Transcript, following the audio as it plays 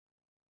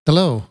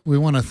Hello, we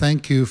want to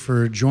thank you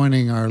for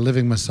joining our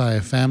Living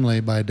Messiah family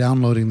by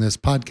downloading this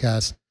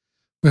podcast.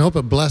 We hope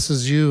it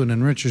blesses you and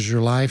enriches your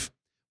life.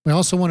 We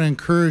also want to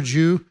encourage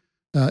you,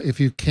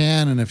 if you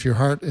can and if your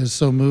heart is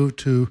so moved,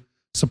 to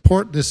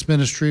support this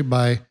ministry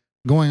by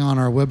going on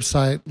our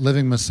website,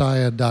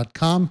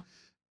 livingmessiah.com,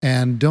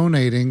 and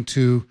donating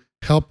to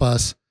help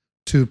us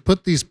to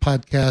put these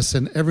podcasts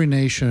in every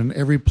nation,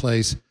 every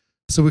place,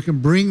 so we can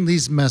bring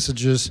these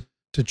messages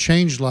to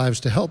change lives,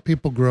 to help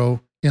people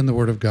grow in the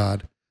Word of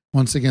God.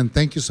 Once again,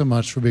 thank you so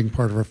much for being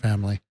part of our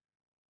family.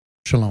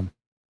 Shalom.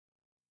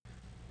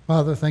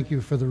 Father, thank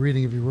you for the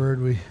reading of your word.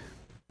 We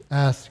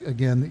ask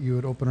again that you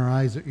would open our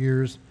eyes, our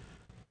ears,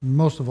 and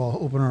most of all,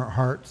 open our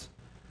hearts.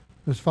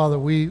 Because, Father,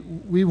 we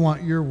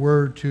want your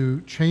word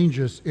to change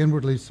us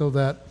inwardly so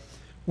that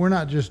we're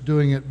not just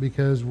doing it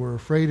because we're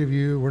afraid of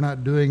you. We're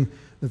not doing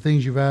the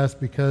things you've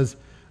asked because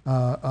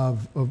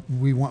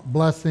we want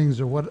blessings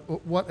or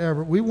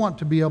whatever. We want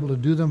to be able to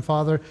do them,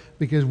 Father,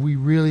 because we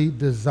really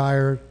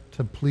desire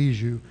to please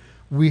you.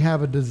 We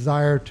have a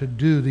desire to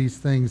do these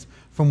things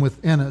from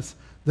within us,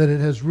 that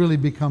it has really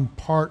become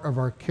part of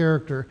our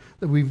character,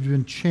 that we've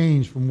been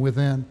changed from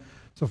within.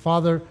 So,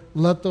 Father,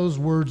 let those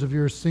words of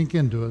yours sink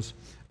into us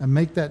and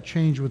make that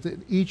change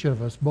within each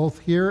of us, both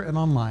here and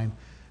online.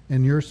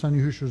 In your Son,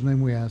 Yahushua's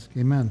name we ask.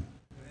 Amen.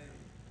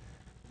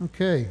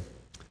 Okay.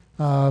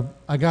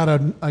 I got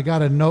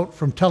a note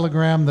from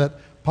Telegram that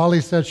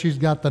Polly said she's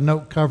got the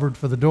note covered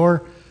for the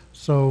door,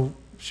 so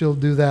she'll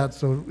do that,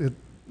 so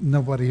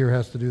nobody here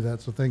has to do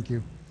that, so thank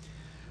you.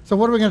 So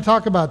what are we going to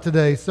talk about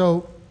today?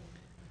 So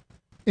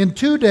in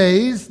 2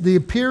 days, the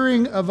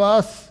appearing of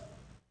us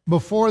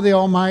before the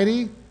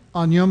Almighty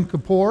on Yom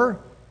Kippur,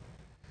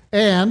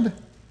 and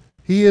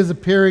He is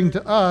appearing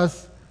to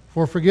us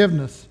for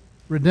forgiveness,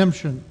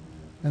 redemption,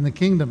 and the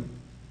kingdom.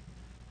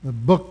 The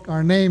book,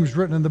 our name's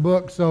written in the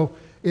book, so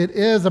it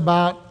is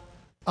about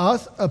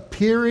us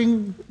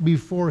appearing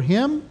before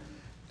Him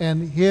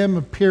and Him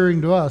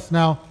appearing to us.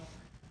 Now,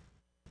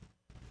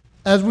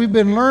 as we've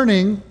been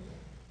learning,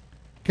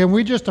 can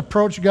we just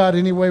approach God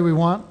any way we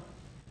want?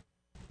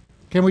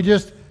 Can we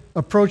just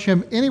approach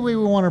Him any way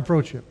we want to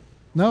approach Him?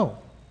 No.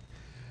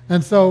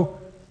 And so,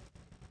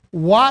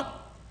 what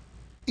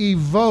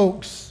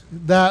evokes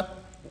that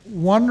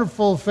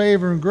wonderful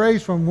favor and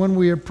grace from when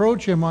we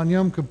approach Him on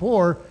Yom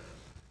Kippur?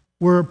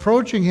 We're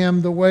approaching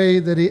Him the way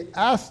that He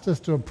asked us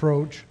to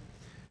approach,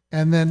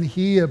 and then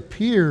He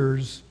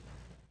appears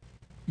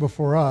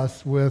before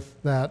us with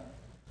that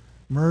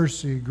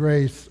mercy,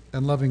 grace,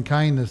 and loving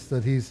kindness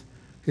that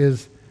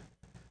His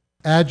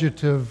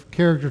adjective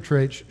character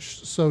traits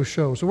so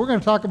show. So we're going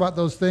to talk about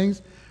those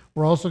things.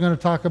 We're also going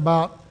to talk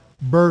about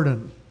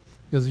burden,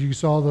 because you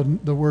saw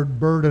the word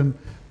burden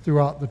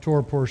throughout the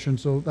Torah portion.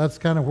 So that's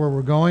kind of where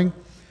we're going.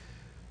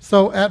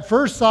 So at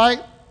first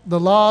sight, the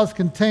laws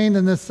contained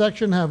in this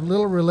section have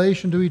little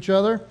relation to each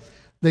other.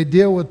 They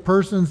deal with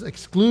persons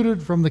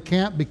excluded from the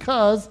camp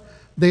because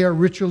they are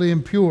ritually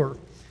impure,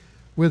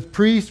 with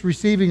priests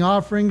receiving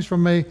offerings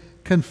from a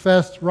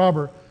confessed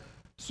robber.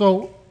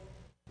 So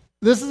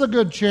this is a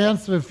good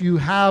chance if you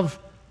have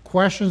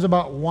questions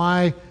about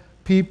why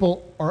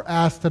people are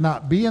asked to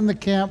not be in the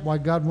camp, why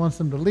God wants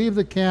them to leave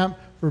the camp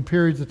for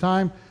periods of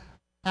time.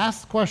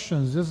 Ask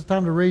questions. This is the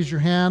time to raise your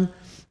hand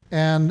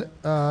and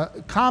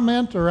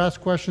comment or ask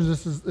questions.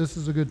 This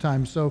is a good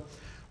time. So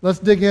let's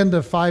dig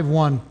into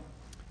 5:1.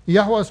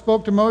 Yahuwah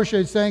spoke to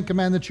Moshe, saying,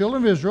 "Command the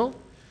children of Israel,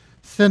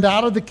 send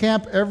out of the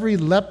camp every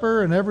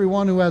leper and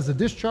everyone who has a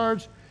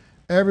discharge,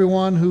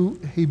 everyone who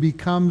he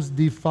becomes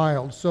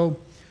defiled." So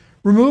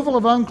removal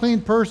of unclean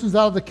persons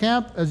out of the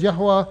camp, as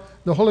Yahuwah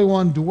the Holy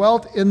One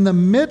dwelt in the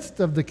midst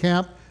of the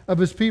camp of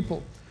His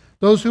people.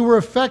 Those who were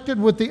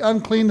affected with the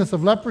uncleanness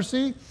of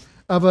leprosy,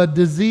 of a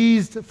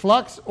diseased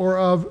flux, or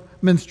of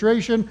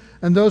menstruation,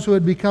 and those who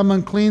had become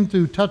unclean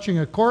through touching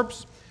a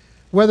corpse,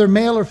 whether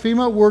male or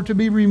female, were to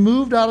be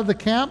removed out of the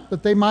camp,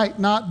 that they might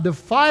not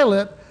defile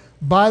it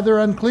by their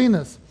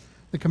uncleanness.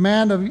 The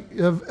command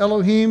of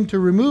Elohim to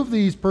remove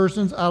these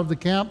persons out of the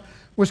camp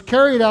was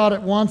carried out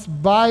at once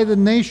by the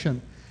nation,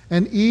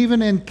 and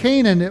even in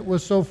Canaan it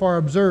was so far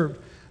observed,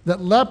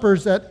 that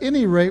lepers at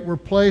any rate were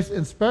placed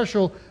in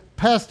special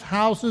pest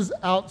houses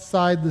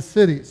outside the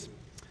cities.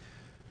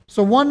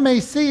 So one may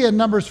see in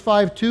Numbers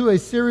 5:2 a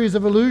series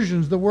of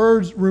allusions. The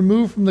words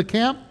 "removed from the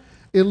camp"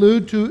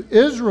 allude to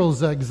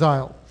Israel's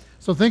exile.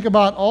 So think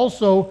about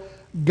also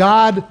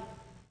God,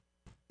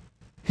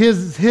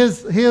 his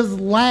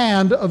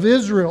land of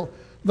Israel,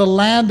 the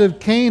land of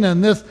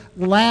Canaan, this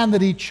land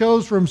that He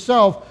chose for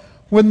Himself.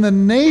 When the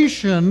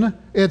nation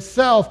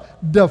itself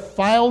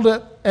defiled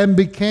it and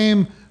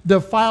became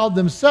defiled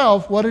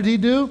themselves, what did He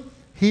do?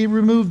 He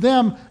removed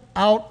them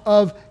out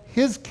of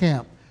His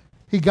camp.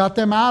 He got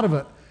them out of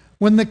it.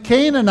 When the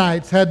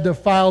Canaanites had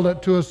defiled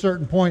it to a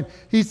certain point,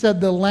 He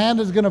said the land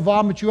is going to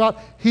vomit you out.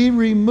 He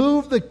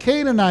removed the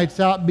Canaanites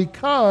out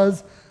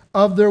because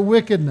of their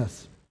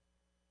wickedness.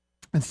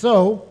 And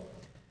so,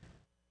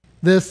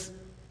 this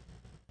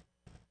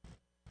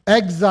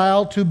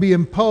exile to be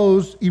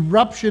imposed,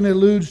 eruption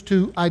alludes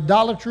to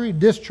idolatry,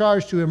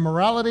 discharge to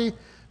immorality,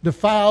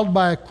 defiled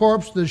by a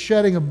corpse, the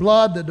shedding of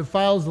blood that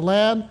defiles the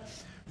land.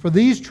 For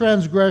these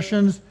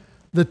transgressions,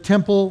 the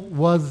temple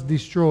was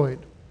destroyed.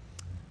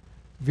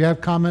 If you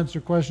have comments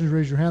or questions,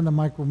 raise your hand. The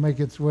mic will make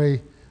its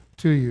way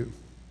to you.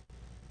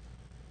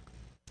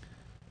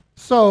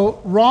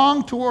 So,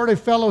 wrong toward a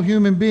fellow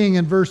human being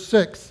in verse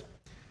 6.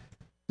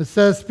 It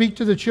says, speak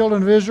to the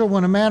children of Israel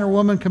when a man or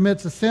woman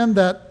commits a sin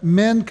that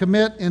men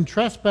commit in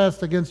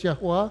trespass against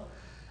Yahuwah,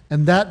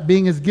 and that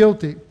being is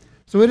guilty.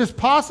 So it is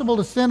possible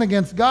to sin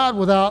against God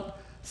without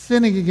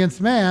sinning against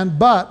man,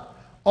 but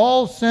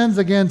all sins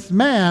against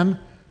man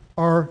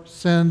are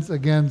sins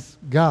against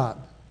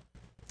God.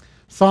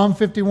 Psalm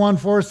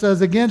 51:4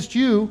 says, against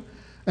you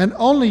and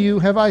only you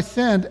have I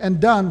sinned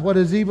and done what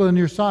is evil in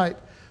your sight,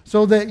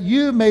 so that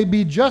you may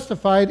be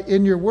justified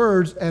in your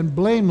words and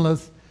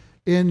blameless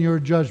in your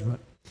judgment.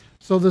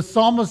 So the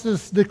psalmist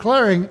is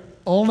declaring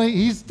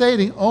he's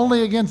stating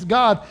only against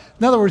God.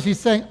 In other words, he's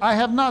saying, I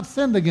have not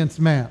sinned against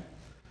man.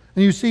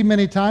 And you see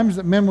many times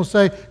that men will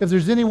say, if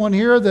there's anyone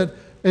here that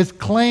is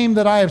claimed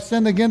that I have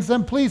sinned against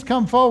them, please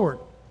come forward.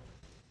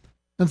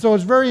 And so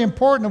it's very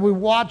important that we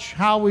watch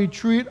how we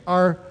treat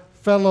our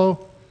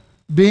fellow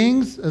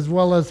beings as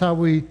well as how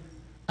we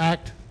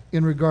act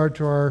in regard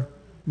to our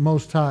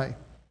Most High.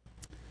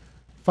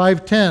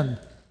 5:10.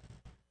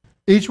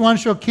 Each one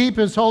shall keep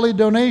his holy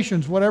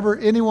donations. Whatever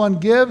anyone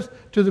gives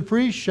to the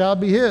priest shall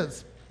be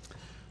his.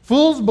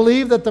 Fools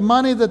believe that the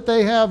money that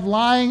they have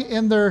lying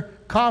in their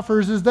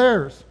coffers is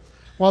theirs,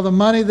 while the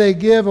money they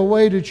give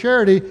away to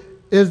charity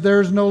is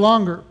theirs no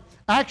longer.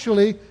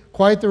 Actually,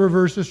 quite the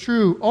reverse is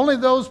true. Only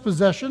those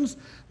possessions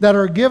that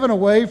are given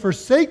away for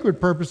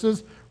sacred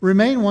purposes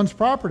remain one's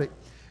property.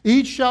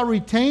 Each shall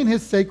retain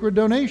his sacred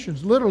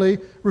donations, literally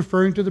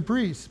referring to the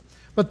priests.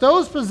 But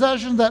those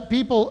possessions that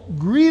people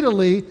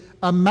greedily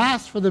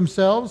amass for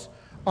themselves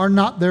are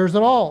not theirs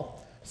at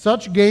all.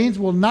 Such gains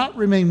will not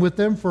remain with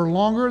them for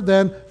longer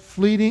than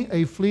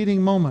a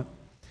fleeting moment.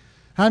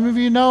 How many of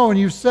you know and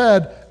you've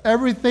said,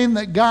 everything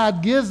that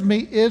God gives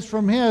me is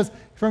from His?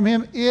 From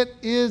Him it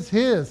is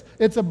His.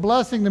 It's a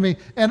blessing to me.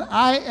 And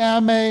I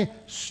am a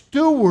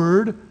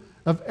steward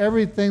of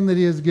everything that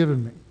He has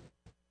given me.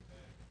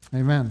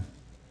 Amen.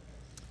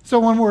 So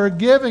when we're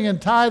giving and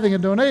tithing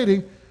and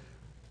donating,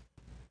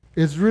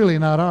 it's really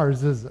not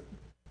ours, is it?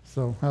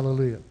 So,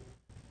 hallelujah.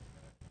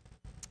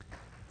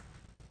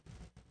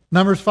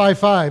 Numbers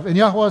 5:5. And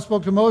Yahuwah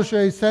spoke to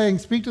Moshe, saying,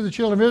 speak to the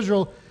children of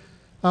Israel,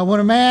 when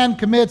a man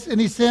commits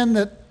any sin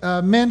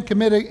that men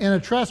commit in a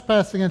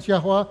trespass against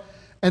Yahuwah,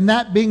 and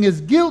that being is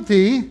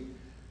guilty,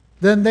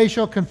 then they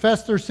shall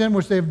confess their sin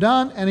which they have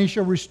done, and he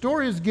shall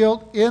restore his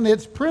guilt in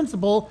its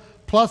principal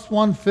plus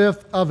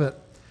 1/5 of it.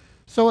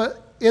 So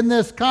in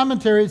this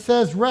commentary it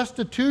says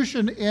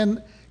restitution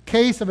in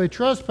case of a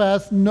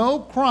trespass, no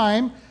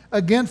crime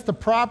against the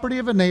property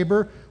of a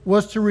neighbor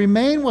was to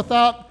remain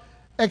without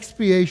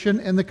expiation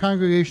in the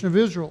congregation of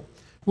Israel,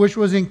 which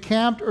was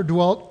encamped or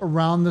dwelt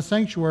around the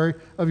sanctuary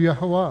of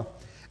Yahuwah.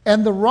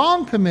 And the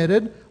wrong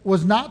committed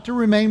was not to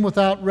remain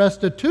without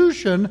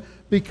restitution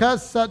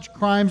because such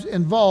crimes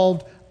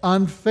involved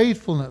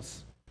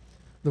unfaithfulness.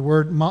 The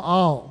word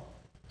ma'al,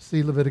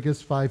 see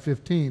Leviticus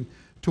 5:15,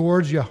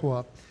 towards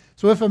Yahuwah.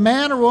 So if a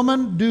man or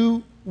woman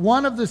do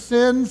one of the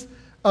sins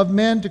of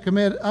men to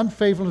commit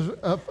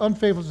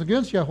unfaithfulness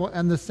against Yahuwah,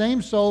 and the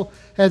same soul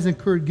has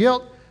incurred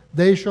guilt,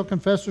 they shall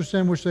confess their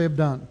sin which they have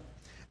done.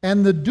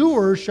 And the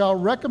doer shall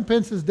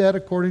recompense his debt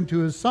according to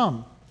his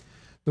sum.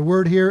 The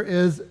word here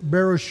is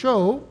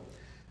berosho,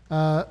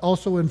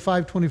 also in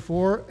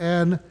 5:24,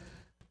 and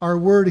our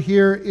word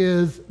here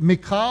is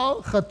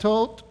mikal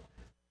chatot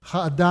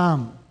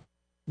ha'adam.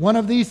 One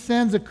of these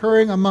sins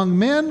occurring among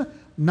men,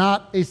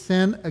 not a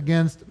sin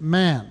against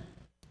man.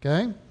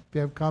 Okay? If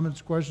you have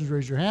comments or questions,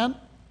 raise your hand.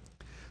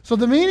 So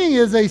the meaning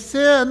is a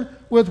sin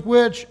with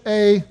which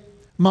a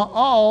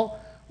ma'al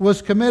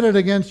was committed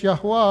against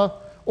Yahuwah,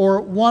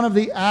 or one of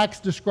the acts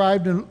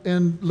described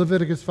in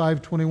Leviticus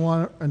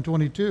 5:21 and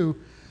 22,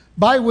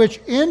 by which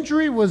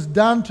injury was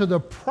done to the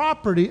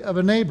property of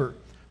a neighbor,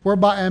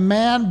 whereby a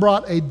man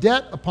brought a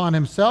debt upon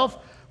himself,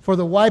 for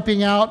the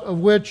wiping out of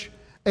which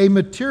a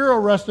material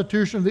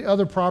restitution of the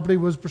other property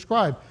was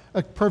prescribed.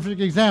 A perfect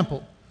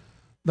example.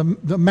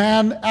 The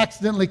man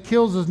accidentally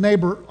kills his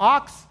neighbor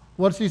ox.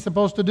 What's he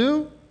supposed to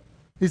do?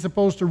 He's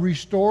supposed to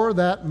restore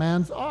that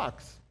man's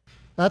ox.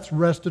 That's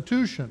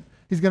restitution.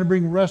 He's going to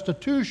bring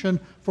restitution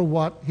for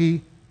what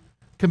he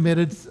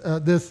committed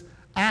this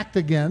act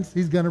against.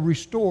 He's going to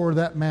restore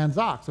that man's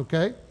ox,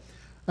 okay?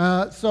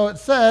 So it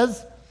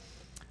says,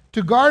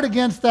 to guard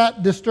against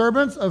that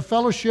disturbance of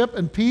fellowship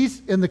and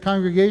peace in the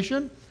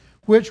congregation,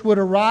 which would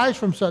arise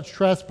from such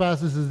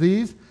trespasses as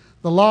these,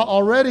 the law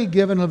already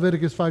given in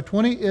Leviticus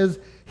 5:20 is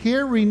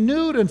here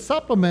renewed and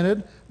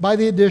supplemented by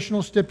the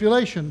additional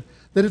stipulation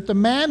that if the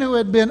man who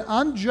had been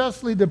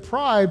unjustly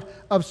deprived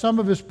of some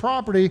of his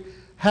property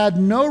had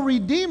no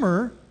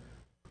redeemer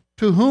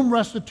to whom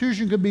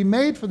restitution could be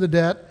made for the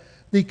debt,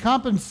 the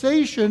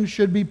compensation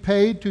should be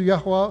paid to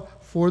Yahuwah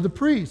for the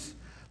priests.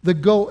 The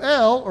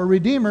Goel, or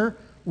Redeemer,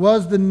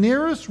 was the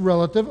nearest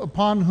relative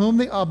upon whom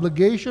the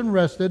obligation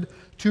rested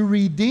to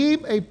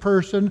redeem a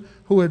person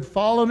who had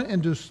fallen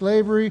into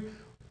slavery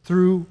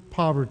through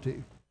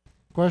poverty.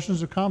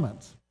 Questions or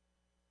comments?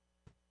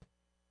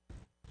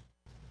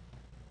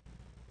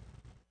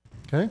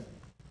 Okay.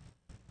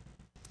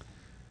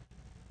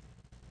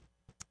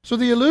 So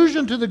the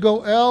allusion to the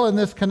Goel in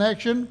this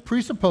connection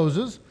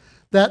presupposes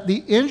that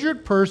the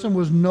injured person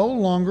was no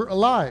longer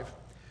alive.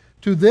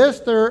 To this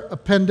there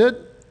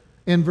appended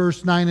in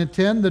verse 9 and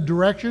 10 the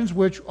directions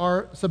which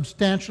are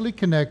substantially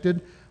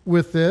connected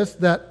with this,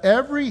 that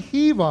every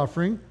heave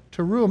offering,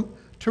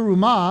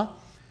 terumah,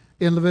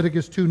 in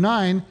Leviticus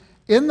 2:9,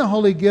 in the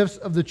holy gifts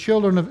of the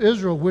children of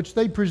Israel, which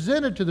they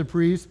presented to the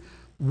priest,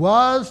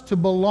 was to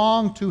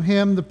belong to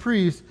him, the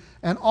priest,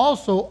 and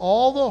also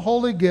all the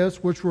holy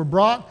gifts which were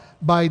brought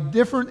by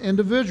different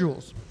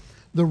individuals.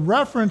 The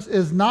reference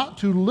is not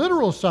to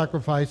literal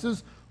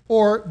sacrifices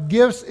or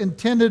gifts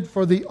intended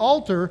for the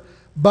altar,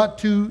 but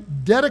to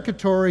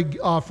dedicatory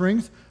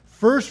offerings,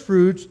 first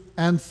fruits,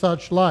 and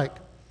such like.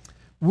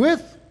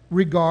 With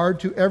regard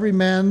to every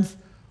man's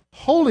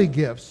holy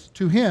gifts,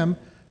 to him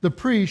the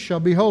priest shall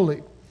be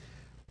holy.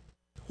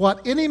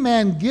 What any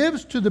man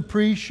gives to the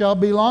priest shall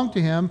belong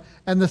to him,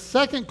 and the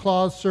second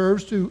clause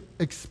serves to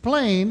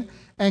explain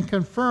and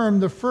confirm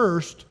the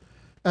first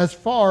as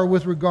far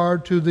with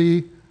regard to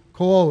the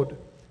Kood.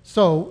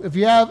 So if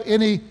you have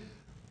any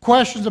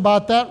questions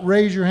about that,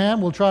 raise your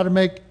hand. We'll try to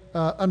make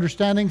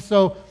understanding.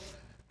 So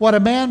what a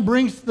man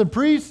brings to the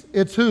priest,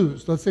 it's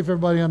whose? Let's see if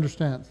everybody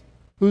understands.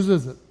 Whose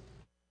is it?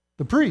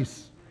 The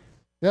priest.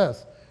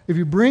 Yes. If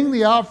you bring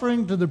the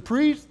offering to the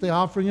priest, the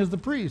offering is the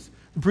priest.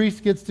 The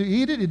priest gets to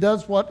eat it. He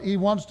does what he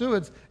wants to.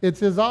 It's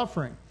his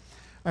offering.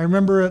 I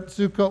remember at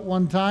Sukkot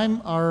one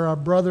time, our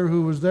brother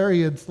who was there,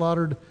 he had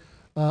slaughtered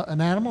an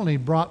animal, and he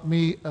brought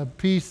me a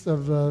piece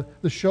of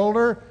the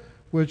shoulder,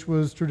 which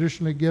was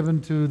traditionally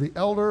given to the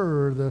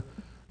elder or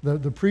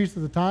the priest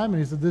at the time.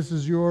 And he said, "This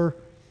is your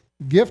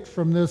gift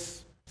from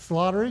this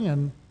slaughtering,"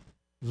 and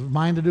it was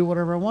mine to do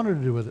whatever I wanted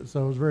to do with it.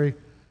 So it was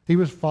he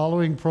was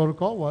following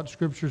protocol, what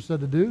Scripture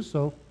said to do,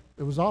 so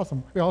it was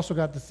awesome. We also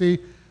got to see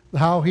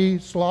how he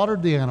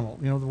slaughtered the animal,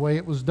 the way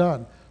it was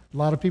done. A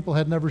lot of people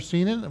had never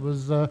seen it. It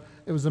was an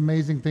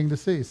amazing thing to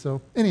see.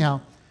 So anyhow,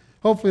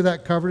 hopefully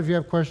that covered. If you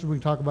have questions, we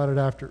can talk about it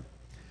after.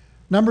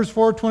 Numbers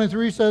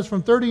 4:23 says,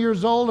 "From 30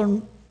 years old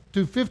and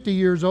to 50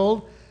 years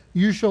old,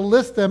 you shall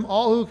list them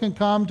all who can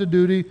come to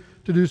duty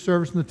to do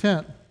service in the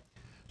tent."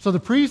 So the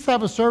priests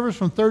have a service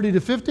from 30 to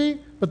 50,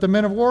 but the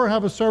men of war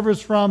have a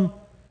service from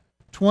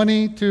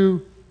 20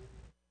 to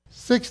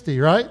 60,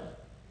 right?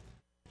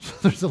 So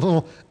there's a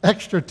little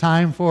extra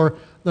time for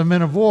the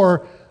men of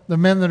war, the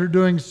men that are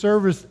doing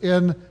service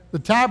in the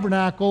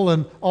tabernacle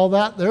and all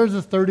that. Theirs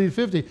is 30 to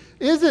 50.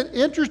 Is it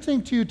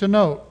interesting to you to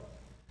note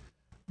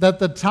that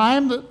the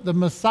time that the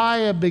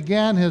Messiah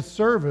began his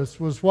service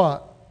was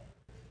what?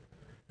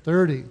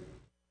 30.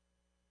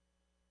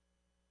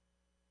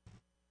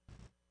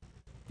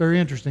 Very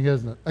interesting,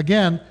 isn't it?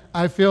 Again,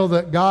 I feel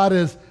that God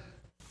is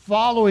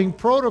following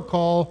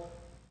protocol,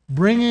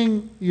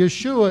 bringing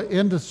Yeshua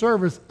into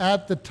service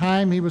at the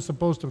time he was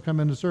supposed to come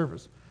into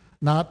service.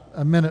 Not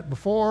a minute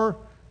before,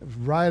 it was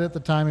right at the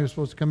time he was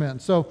supposed to come in.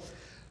 So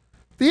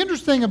the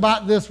interesting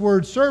about this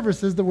word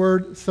service is the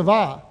word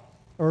savah,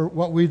 or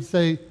what we'd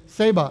say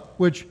seba,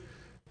 which,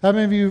 how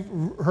many of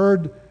you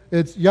heard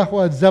it's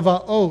Yahuwah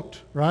Zevaot,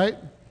 right?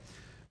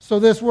 So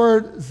this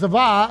word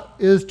zavah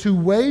is to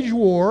wage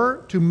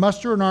war, to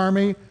muster an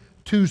army,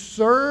 to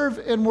serve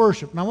and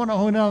worship. And I want to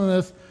hone in on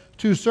this,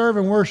 to serve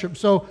and worship.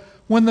 So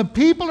when the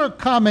people are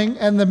coming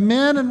and the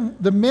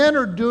men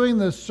are doing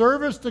the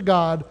service to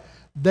God,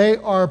 they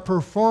are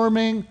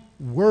performing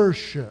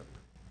worship.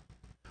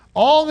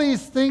 All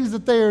these things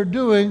that they are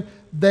doing,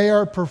 they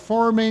are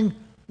performing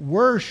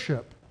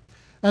worship.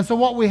 And so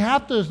what we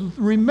have to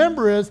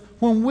remember is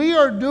when we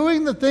are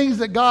doing the things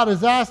that God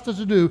has asked us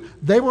to do,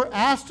 they were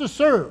asked to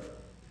serve.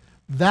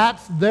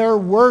 That's their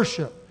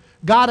worship.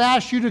 God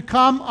asked you to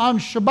come on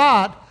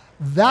Shabbat.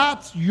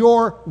 That's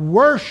your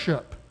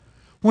worship.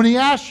 When he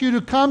asks you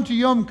to come to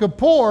Yom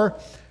Kippur,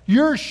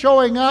 you're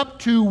showing up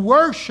to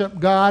worship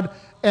God,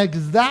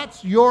 because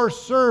that's your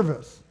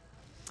service.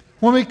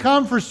 When we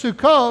come for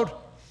Sukkot,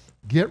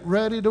 get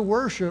ready to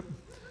worship,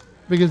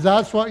 because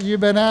that's what you've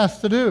been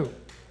asked to do,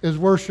 is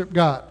worship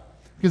God.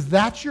 Because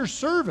that's your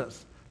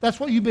service. That's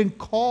what you've been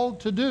called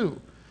to do.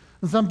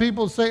 And some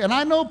people say, and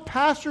I know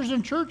pastors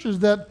in churches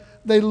that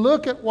they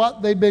look at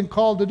what they've been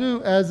called to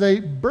do as a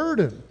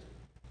burden.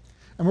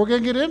 And we're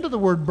going to get into the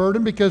word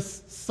burden,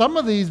 because some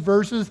of these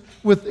verses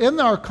within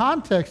our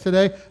context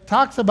today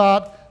talks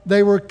about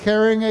they were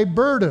carrying a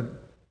burden.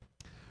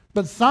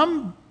 But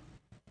some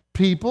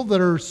people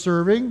that are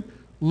serving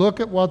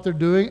look at what they're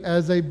doing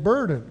as a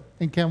burden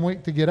and can't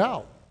wait to get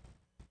out.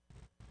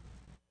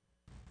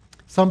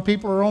 Some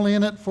people are only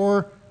in it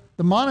for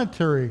the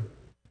monetary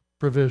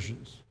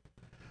provisions.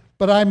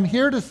 But I'm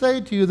here to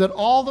say to you that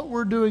all that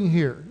we're doing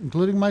here,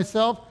 including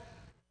myself,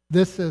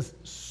 this is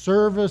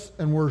service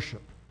and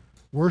worship.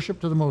 Worship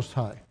to the Most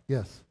High.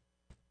 Yes.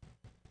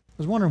 I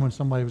was wondering when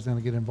somebody was going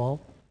to get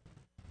involved.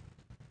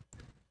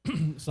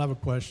 So I have a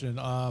question.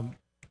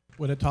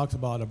 When it talks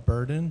about a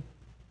burden,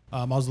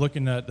 I was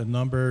looking at the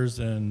numbers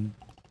and,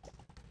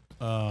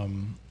 for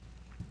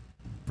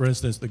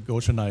instance, the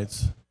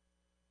Goshenites,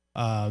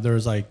 there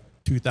was like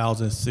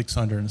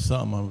 2,600 and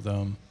something of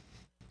them.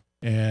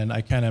 And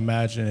I can't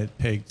imagine it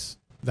takes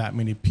that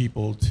many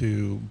people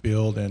to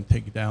build and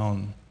take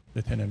down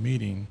the tent of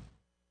meeting.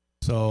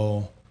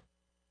 So,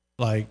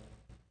 like,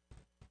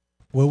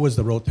 what was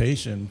the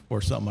rotation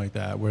for something like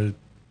that, where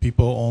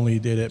people only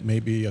did it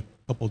maybe a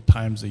couple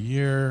times a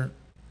year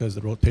because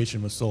the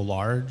rotation was so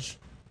large?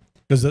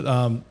 Because,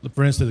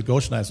 for instance, the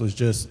Goshenites was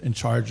just in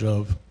charge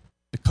of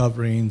the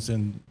coverings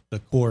and the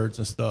cords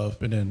and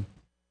stuff, and then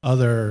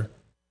other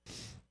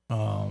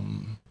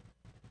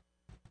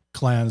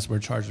clans were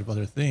in charge of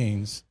other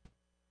things.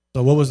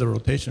 So what was the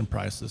rotation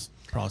process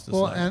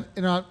Well, like?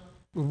 and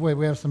wait,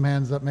 we have some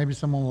hands up. Maybe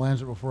someone will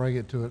answer before I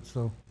get to it.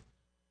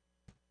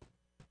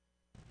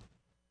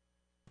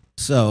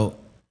 So,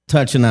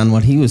 touching on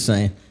what he was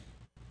saying,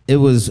 it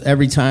was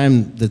every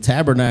time the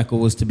tabernacle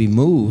was to be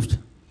moved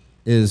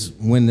is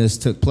when this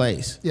took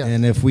place. Yes.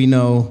 And if we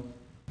know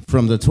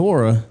from the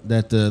Torah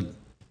that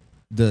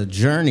the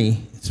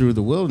journey through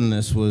the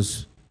wilderness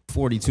was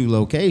 42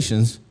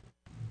 locations,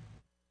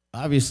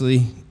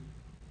 obviously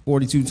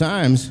 42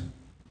 times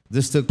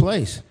this took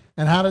place.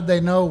 And how did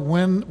they know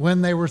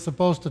when they were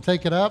supposed to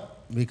take it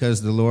up?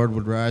 Because the Lord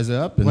would rise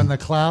up. And When the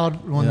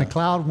cloud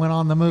went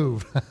on the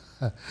move.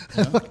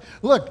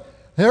 Look,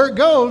 there it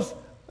goes.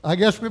 I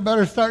guess we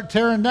better start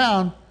tearing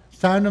down. It's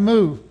time to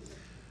move.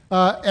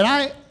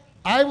 And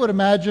I would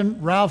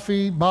imagine,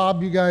 Ralphie,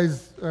 Bob, you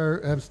guys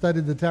have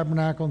studied the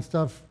tabernacle and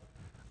stuff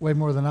way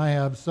more than I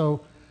have.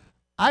 So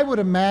I would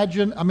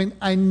imagine,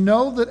 I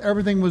know that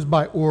everything was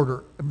by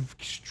order.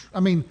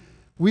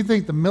 We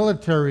think the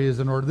military is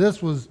in order.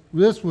 This was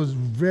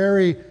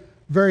very,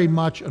 very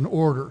much an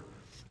order.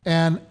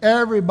 And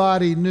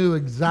everybody knew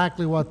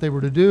exactly what they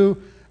were to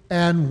do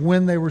and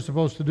when they were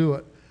supposed to do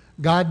it.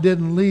 God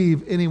didn't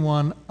leave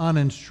anyone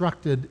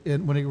uninstructed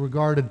when he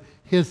regarded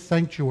his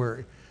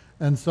sanctuary.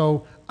 And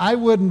so I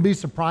wouldn't be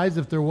surprised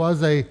if there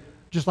was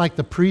just like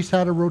the priests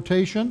had a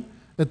rotation,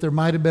 that there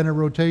might have been a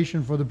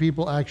rotation for the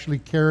people actually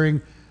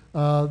carrying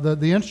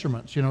the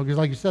instruments, because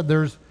like you said,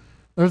 there's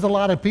a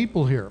lot of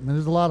people here.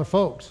 There's a lot of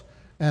folks.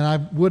 And I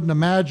wouldn't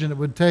imagine it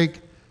would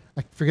take,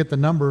 I forget the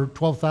number,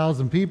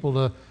 12,000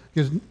 people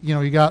because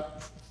you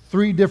got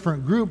 3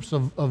 different groups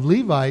of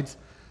Levites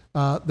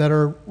that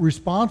are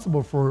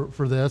responsible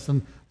for this,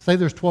 and say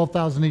there's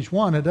 12,000 each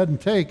one. It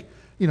doesn't take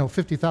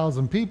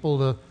 50,000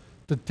 people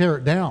to tear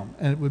it down,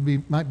 and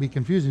it might be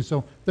confusing.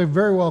 So there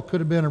very well could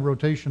have been a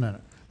rotation in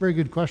it. Very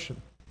good question.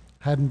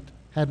 Hadn't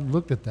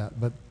looked at that,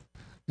 but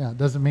yeah, it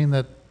doesn't mean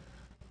that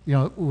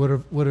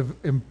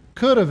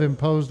could have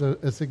imposed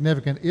a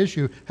significant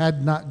issue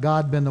had not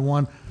God been the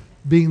one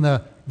being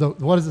the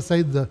what does it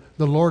say, the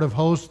Lord of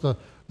hosts,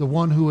 the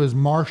one who is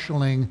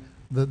marshaling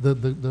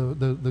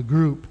the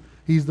group.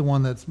 He's the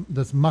one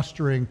that's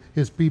mustering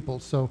his people.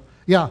 So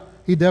yeah,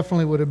 he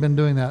definitely would have been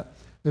doing that.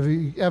 If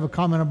you have a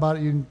comment about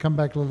it, you can come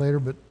back a little later,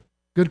 but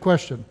good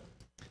question.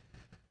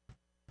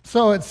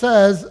 So it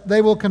says,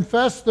 they will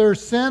confess their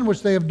sin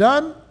which they have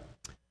done,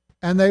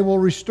 and they will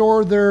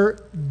restore their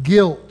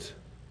guilt.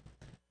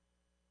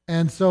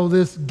 And so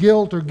this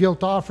guilt or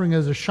guilt offering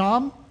is a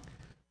sham.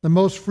 The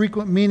most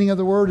frequent meaning of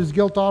the word is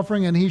guilt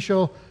offering, and he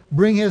shall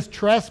bring his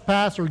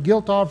trespass or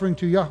guilt offering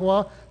to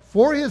Yahuwah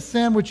for his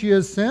sin which he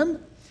has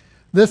sinned.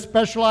 This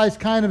specialized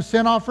kind of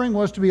sin offering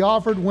was to be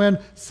offered when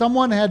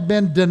someone had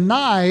been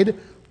denied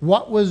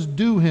what was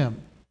due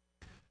him.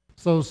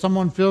 So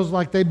someone feels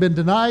like they've been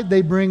denied,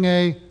 they bring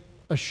a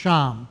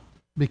sham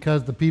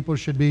because the people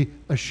should be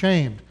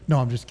ashamed. No,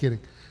 I'm just kidding.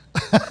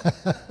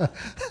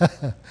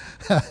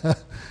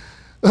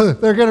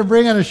 They're going to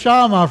bring in a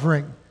sham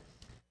offering.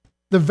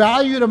 The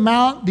valued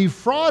amount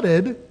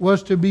defrauded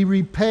was to be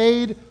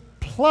repaid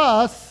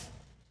plus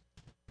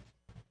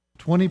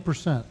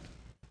 20%.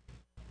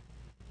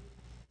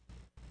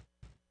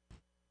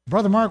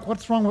 Brother Mark,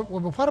 what's wrong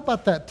with, what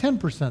about that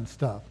 10%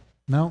 stuff?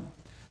 No,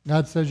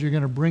 God says you're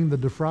going to bring the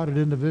defrauded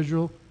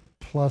individual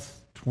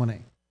plus 20.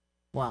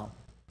 Wow.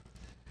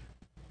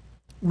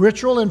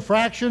 Ritual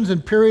infractions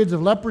and periods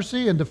of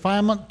leprosy and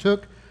defilement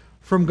took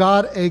from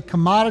God a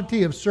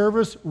commodity of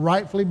service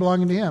rightfully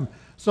belonging to him.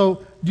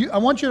 So I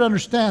want you to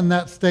understand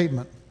that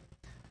statement.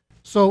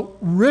 So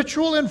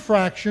ritual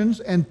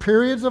infractions and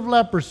periods of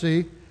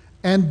leprosy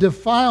and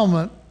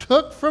defilement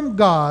took from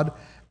God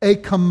a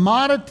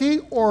commodity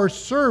or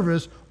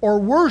service or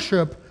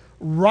worship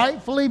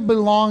rightfully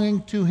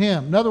belonging to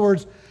him. In other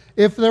words,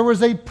 if there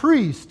was a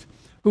priest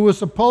who was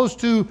supposed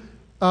to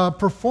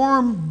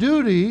perform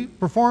duty,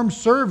 perform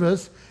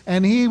service,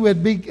 and he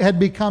had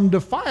become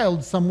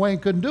defiled some way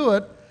and couldn't do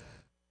it,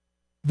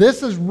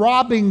 this is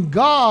robbing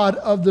God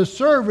of the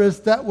service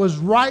that was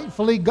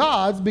rightfully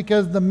God's,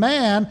 because the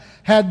man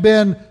had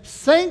been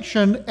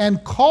sanctioned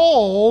and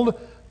called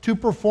to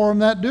perform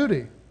that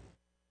duty.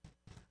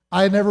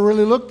 I never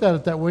really looked at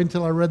it that way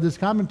until I read this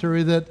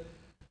commentary that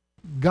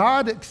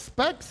God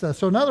expects us.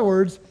 So in other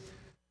words,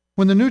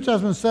 when the New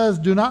Testament says,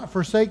 do not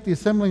forsake the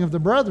assembling of the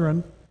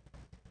brethren,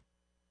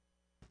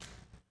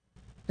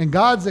 and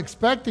God's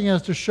expecting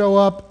us to show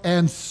up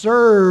and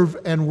serve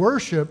and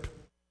worship,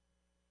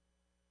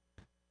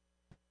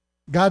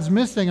 God's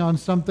missing on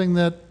something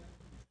that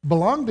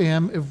belonged to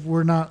Him if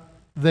we're not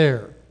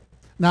there.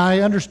 Now,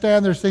 I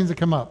understand there's things that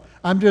come up.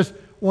 I'm just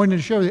wanting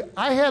to show you,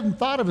 I hadn't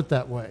thought of it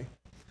that way.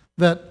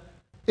 That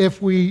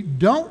if we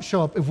don't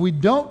show up, if we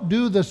don't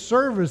do the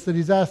service that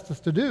He's asked us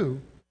to do,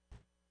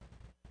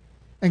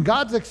 and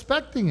God's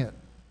expecting it,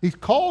 He's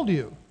called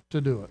you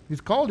to do it.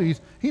 He's called you.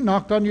 He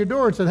knocked on your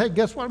door and said, hey,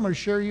 guess what? I'm going to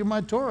share you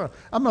my Torah.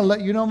 I'm going to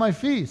let you know my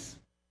feast.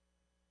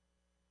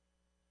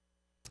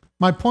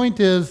 My point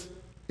is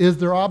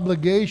there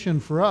obligation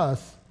for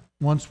us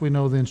once we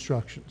know the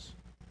instructions?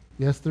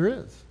 Yes, there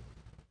is.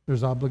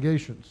 There's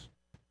obligations.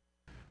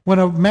 When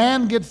a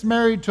man gets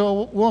married to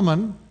a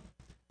woman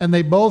and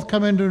they both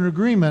come into an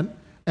agreement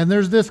and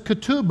there's this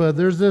ketubah,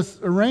 there's this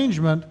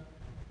arrangement,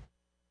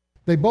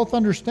 they both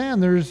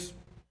understand there's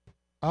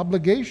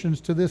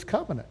obligations to this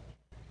covenant.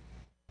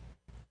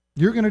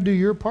 You're going to do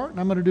your part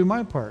and I'm going to do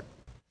my part.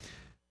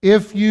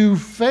 If you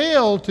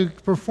fail to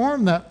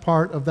perform that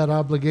part of that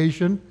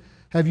obligation,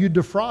 have you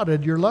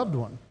defrauded your loved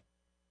one?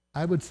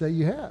 I would say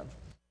you have.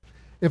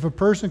 If a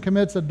person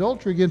commits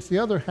adultery against the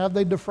other, have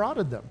they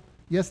defrauded them?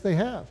 Yes, they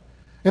have.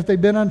 If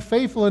they've been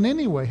unfaithful in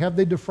any way, have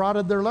they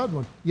defrauded their loved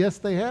one? Yes,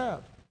 they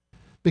have.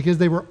 Because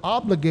they were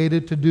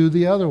obligated to do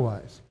the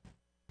otherwise.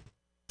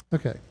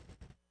 Okay.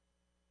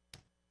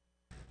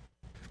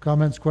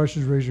 Comments,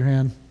 questions, raise your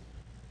hand.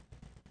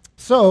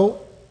 So,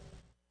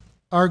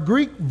 our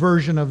Greek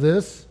version of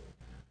this,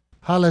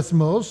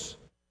 halesmos,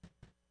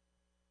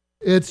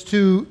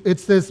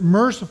 it's this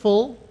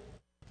merciful,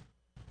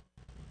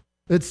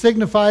 it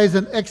signifies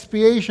an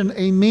expiation,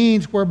 a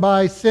means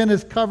whereby sin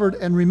is covered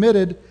and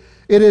remitted.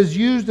 It is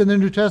used in the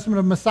New Testament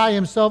of Messiah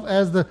Himself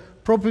as the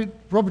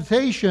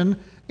propitiation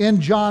in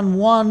John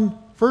 1,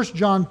 1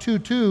 John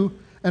 2:2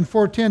 and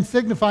 4:10,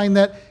 signifying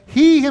that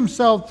He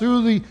Himself,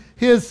 through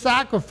His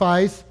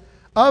sacrifice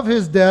of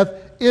His death,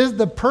 is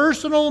the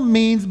personal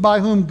means by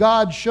whom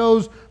God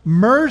shows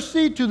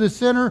mercy to the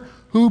sinner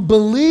who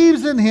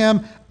believes in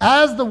Him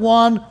as the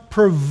one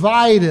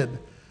provided.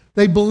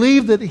 They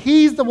believe that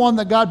He's the one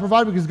that God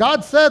provided, because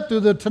God said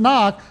through the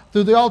Tanakh,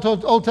 through the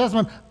Old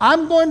Testament,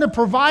 I'm going to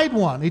provide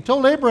one. He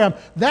told Abraham,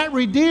 that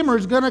Redeemer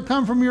is going to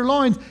come from your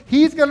loins.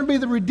 He's going to be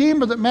the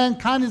Redeemer that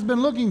mankind has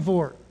been looking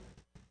for.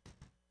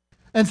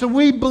 And so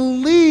we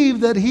believe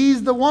that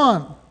He's the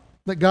one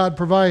that God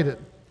provided.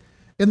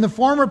 In the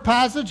former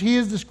passage, He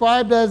is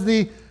described as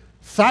the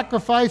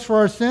sacrifice for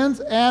our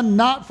sins, and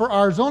not for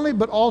ours only,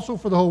 but also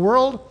for the whole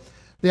world.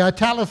 The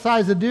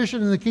italicized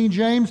edition in the King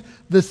James,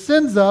 the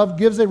sins of,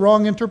 gives a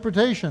wrong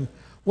interpretation.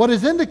 What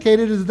is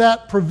indicated is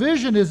that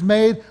provision is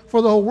made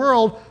for the whole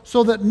world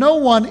so that no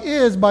one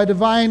is, by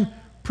divine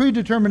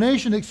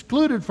predetermination,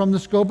 excluded from the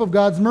scope of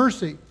God's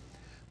mercy.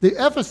 The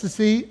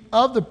efficacy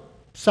of the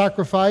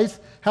sacrifice,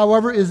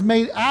 however, is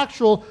made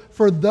actual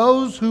for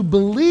those who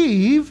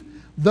believe,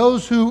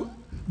 those who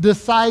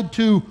decide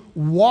to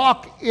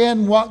walk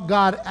in what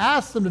God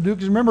asks them to do.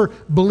 Because remember,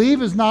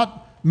 believe is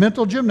not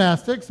mental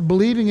gymnastics.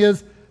 Believing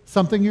is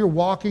something you're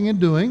walking and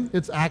doing.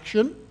 It's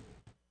action.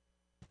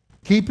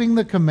 Keeping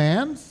the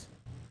commands.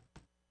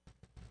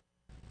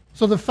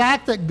 So the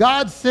fact that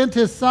God sent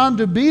His Son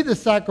to be the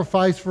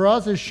sacrifice for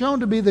us is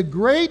shown to be the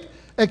great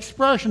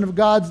expression of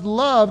God's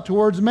love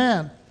towards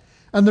man.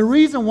 And the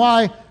reason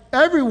why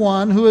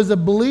everyone who is a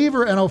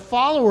believer and a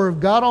follower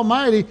of God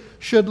Almighty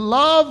should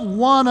love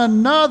one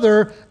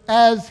another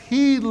as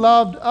He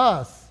loved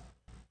us.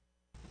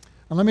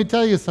 And let me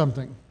tell you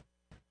something.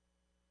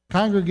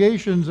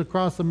 Congregations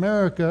across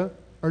America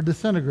are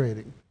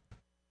disintegrating.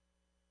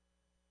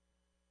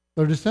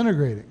 They're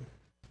disintegrating.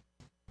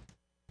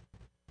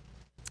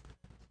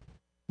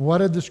 What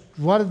did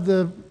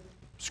the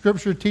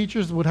Scripture teach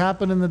us would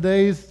happen in the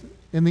days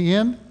in the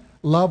end?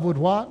 Love would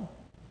what?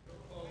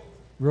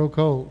 Grow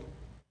cold.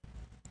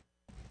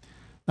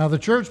 Now the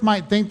church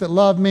might think that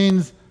love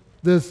means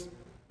this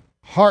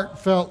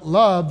heartfelt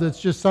love that's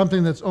just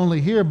something that's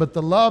only here, but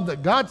the love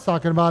that God's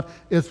talking about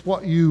is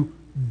what you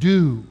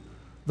do.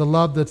 The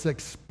love that's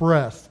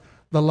expressed.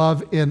 The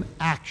love in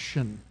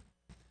action.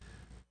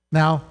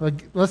 Now,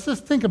 let's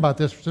just think about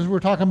this. Since we're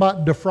talking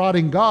about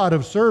defrauding God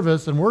of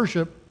service and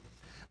worship,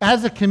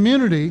 as a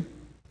community,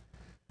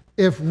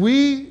 if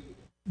we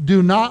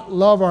do not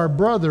love our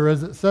brother,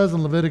 as it says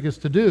in Leviticus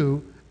to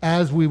do,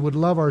 as we would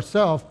love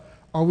ourselves,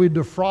 are we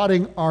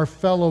defrauding our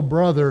fellow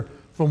brother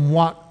from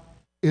what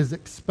is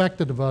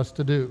expected of us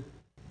to do?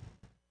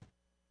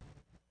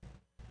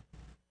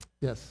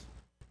 Yes.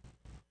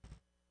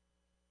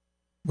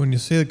 When you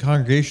say the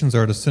congregations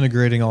are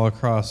disintegrating all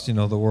across, the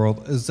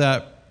world, is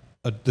that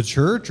the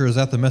church, or is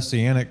that the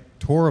Messianic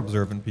Torah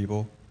observant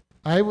people?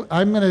 I'm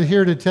going to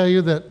here to tell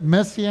you that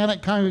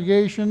Messianic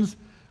congregations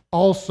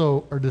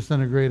also are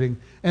disintegrating,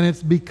 and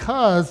it's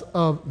because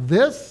of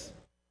this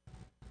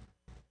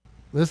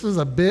This is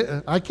a big,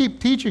 I keep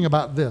teaching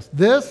about this.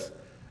 This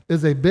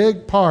is a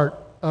big part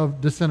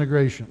of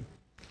disintegration.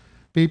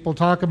 People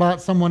talk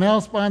about someone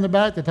else behind the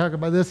back. They talk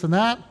about this and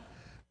that.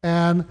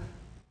 And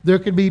there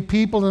could be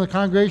people in the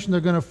congregation that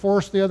are going to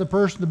force the other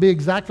person to be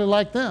exactly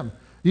like them.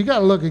 You got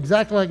to look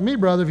exactly like me,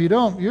 brother. If you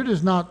don't, you're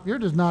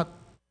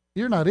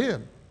not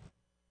in.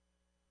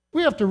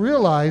 We have to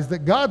realize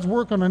that God's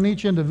working on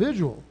each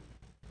individual.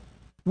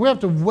 We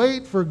have to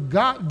wait for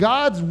God.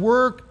 God's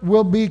work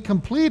will be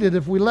completed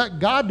if we let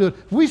God do it.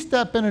 If we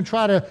step in and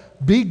try to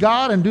be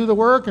God and do the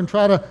work and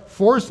try to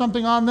force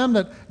something on them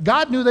that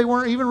God knew they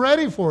weren't even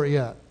ready for it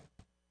yet.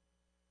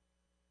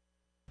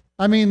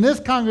 I mean,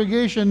 this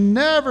congregation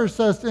never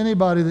says to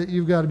anybody that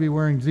you've got to be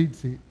wearing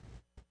tzitzit.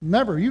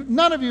 Never.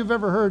 None of you have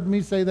ever heard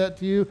me say that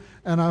to you,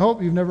 and I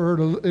hope you've never heard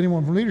of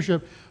anyone from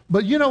leadership.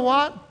 But you know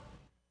what?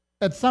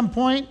 At some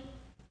point,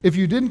 if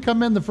you didn't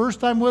come in the first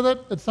time with it,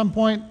 at some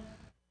point,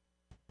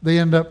 they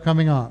end up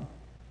coming on.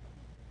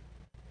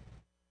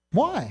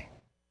 Why?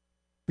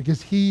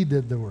 Because He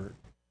did the work.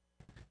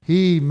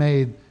 He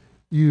made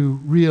you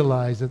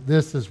realize that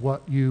this is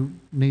what you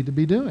need to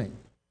be doing,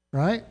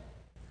 right?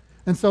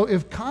 And so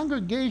if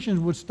congregations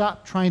would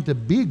stop trying to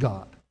be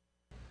God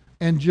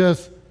and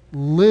just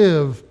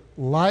live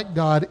like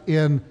God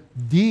in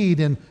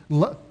deed, and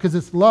because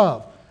it's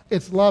love.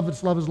 It's love,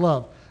 it's love, it's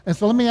love. And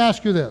so let me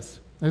ask you this,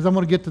 because I'm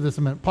going to get to this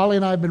in a minute. Polly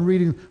and I have been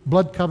reading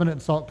Blood Covenant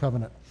and Salt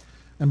Covenant.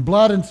 And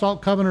blood and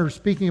salt covenant are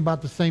speaking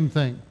about the same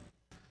thing.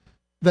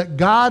 That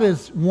God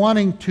is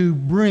wanting to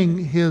bring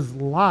His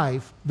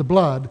life, the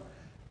blood,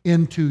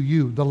 into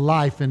you, the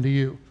life into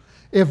you.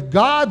 If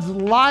God's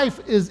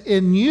life is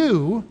in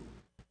you,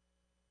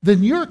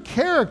 then your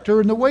character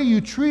and the way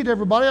you treat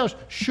everybody else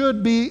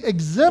should be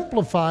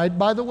exemplified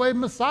by the way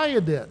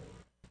Messiah did.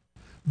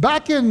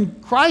 Back in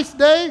Christ's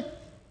day,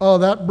 oh,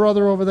 that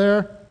brother over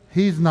there,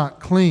 he's not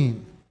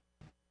clean.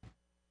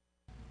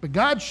 But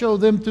God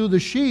showed them through the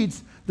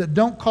sheets that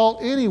don't call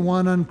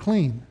anyone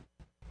unclean.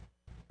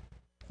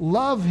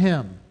 Love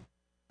him.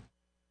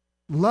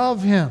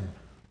 Love him.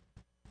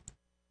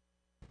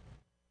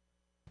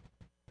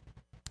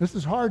 This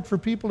is hard for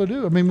people to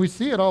do. I mean, we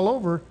see it all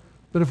over.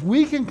 But if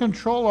we can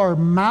control our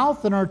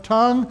mouth and our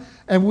tongue,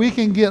 and we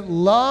can get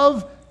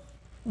love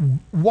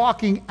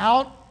walking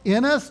out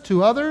in us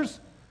to others,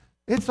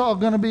 it's all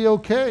going to be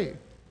okay.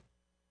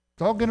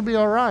 It's all going to be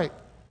all right.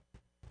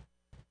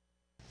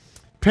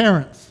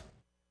 Parents,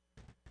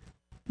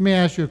 let me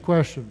ask you a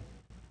question.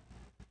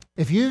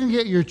 If you can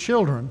get your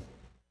children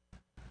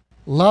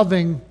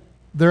loving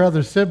their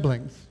other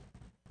siblings,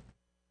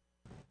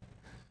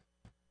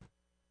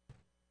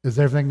 is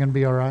everything going to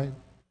be all right?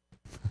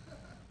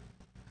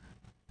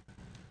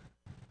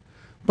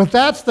 But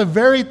that's the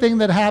very thing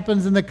that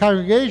happens in the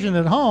congregation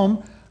at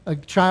home. A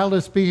child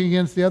is speaking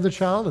against the other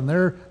child, and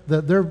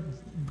they're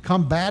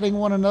combating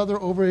one another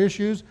over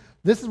issues.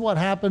 This is what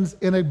happens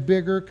in a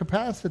bigger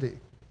capacity.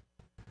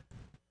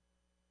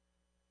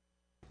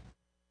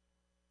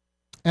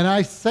 And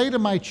I say to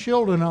my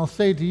children, I'll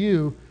say to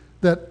you,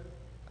 that,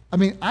 I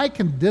mean, I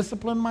can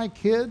discipline my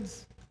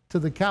kids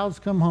till the cows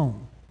come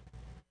home.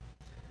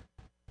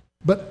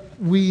 But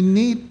we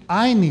need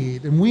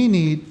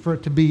for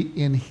it to be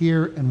in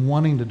here and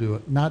wanting to do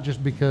it, not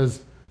just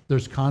because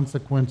there's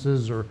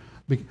consequences or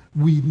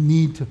we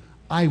need to.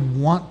 I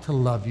want to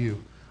love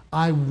you.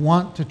 I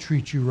want to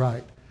treat you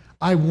right.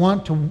 I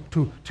want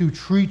to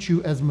treat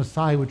you as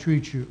Messiah would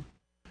treat you.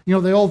 You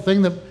know, the old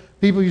thing that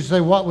people used to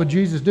say, what would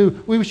Jesus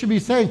do? We should be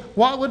saying,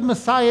 what would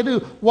Messiah do?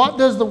 What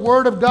does the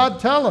Word of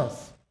God tell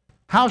us?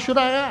 How should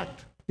I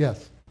act?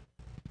 Yes.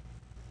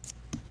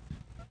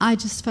 I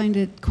just find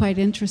it quite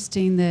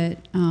interesting that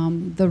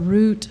the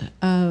root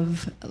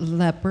of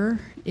leper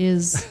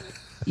is,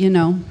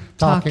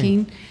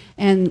 talking.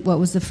 And what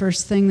was the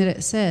first thing that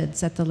it said?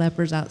 Set the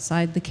lepers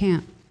outside the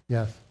camp.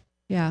 Yes.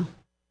 Yeah.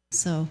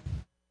 So.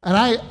 And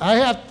I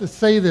have to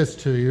say this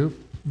to you,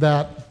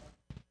 that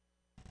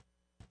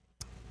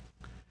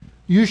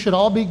you should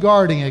all be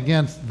guarding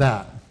against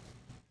that.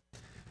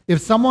 If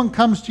someone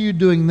comes to you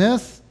doing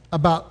this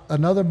about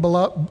another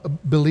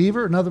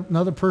believer,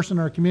 another person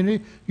in our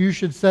community, we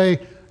should say,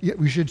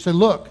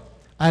 look,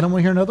 I don't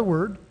want to hear another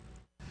word.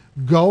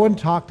 Go and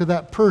talk to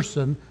that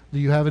person that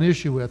you have an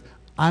issue with.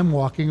 I'm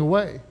walking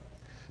away.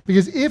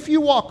 Because if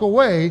you walk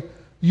away,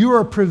 you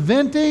are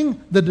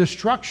preventing the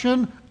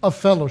destruction of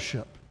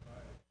fellowship.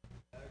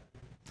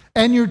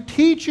 And you're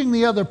teaching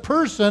the other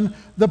person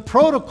the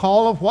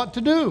protocol of what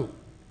to do.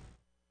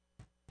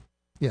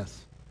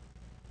 Yes.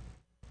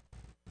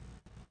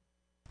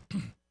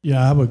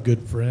 Yeah, I have a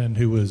good friend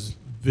who was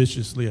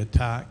viciously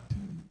attacked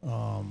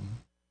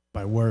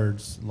by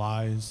words,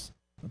 lies,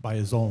 by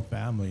his own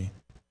family.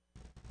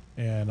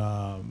 And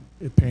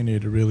it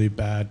painted a really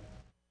bad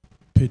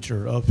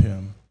picture of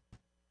him.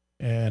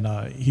 And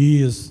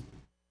he is,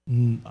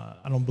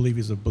 I don't believe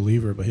he's a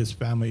believer, but his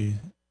family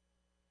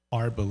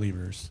are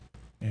believers.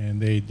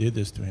 And they did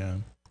this to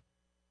him.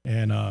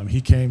 And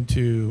he came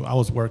to, I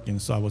was working,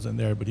 so I wasn't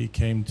there, but he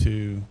came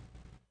to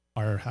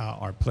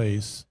our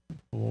place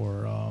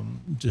for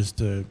just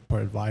for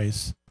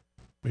advice.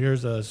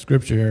 Here's a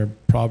scripture here.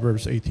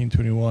 Proverbs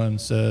 18:21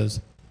 says,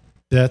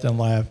 "Death and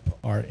life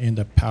are in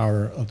the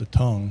power of the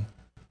tongue."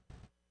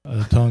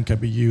 The tongue can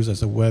be used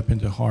as a weapon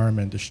to harm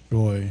and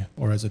destroy,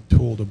 or as a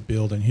tool to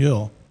build and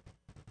heal.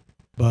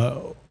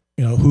 But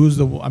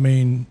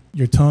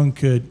your tongue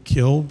could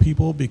kill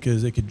people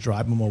because it could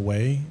drive them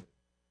away,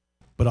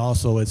 but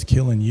also it's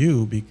killing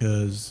you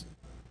because,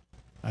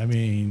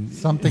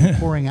 something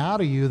pouring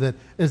out of you that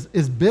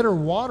is bitter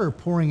water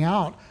pouring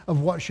out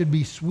of what should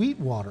be sweet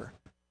water.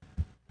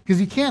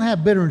 Because you can't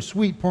have bitter and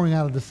sweet pouring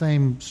out of the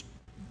same.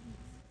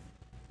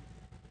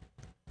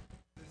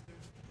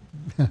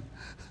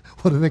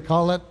 What do they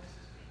call it?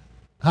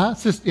 Huh?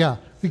 It's just, yeah.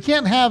 You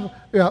can't have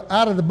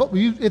out of the book.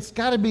 It's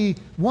got to be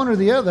one or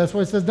the other. That's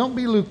why it says don't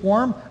be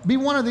lukewarm. Be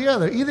one or the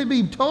other. Either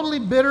be totally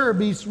bitter or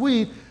be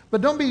sweet,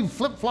 but don't be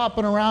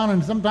flip-flopping around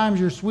and sometimes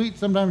you're sweet,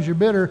 sometimes you're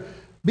bitter.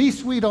 Be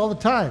sweet all the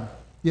time.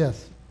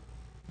 Yes.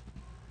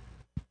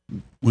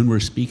 When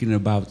we're speaking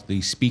about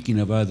the speaking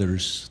of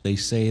others, they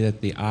say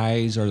that the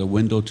eyes are the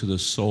window to the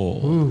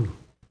soul. Ooh.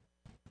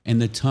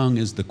 And the tongue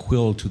is the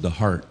quill to the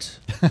heart.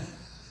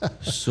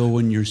 So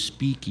when you're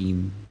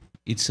speaking,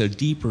 it's a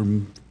deeper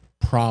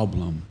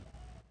problem.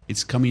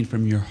 It's coming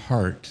from your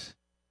heart.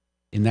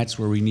 And that's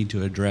where we need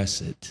to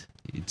address it.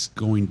 It's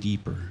going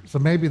deeper. So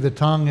maybe the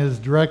tongue is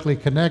directly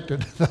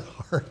connected to the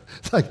heart.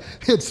 It's like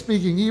it's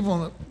speaking evil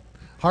and the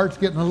heart's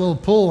getting a little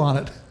pull on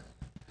it.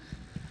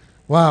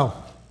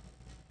 Wow.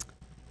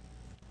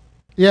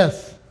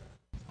 Yes.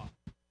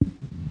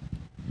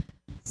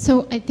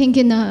 So I think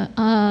in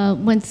the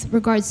with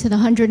regards to the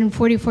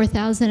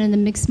 144,000 and the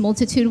mixed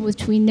multitude,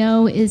 which we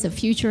know is a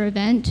future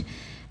event,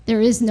 there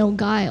is no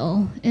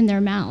guile in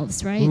their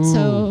mouths, right? Ooh.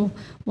 So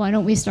why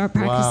don't we start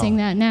practicing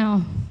that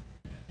now?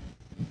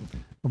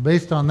 Well,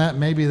 based on that,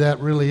 maybe that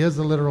really is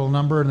a literal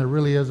number, and there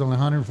really is only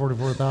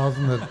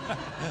 144,000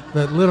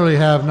 that literally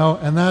have no.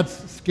 And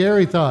that's a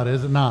scary thought,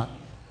 is it not?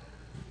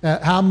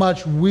 How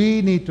much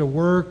we need to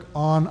work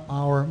on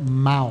our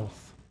mouth.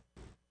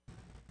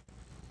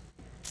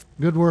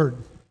 Good word.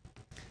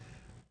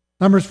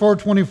 Numbers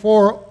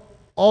 4:24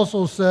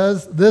 also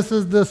says, this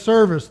is the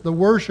service, the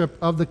worship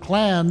of the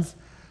clans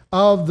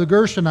of the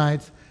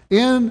Gershonites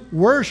in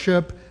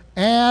worship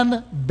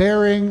and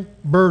bearing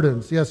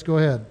burdens. Yes, go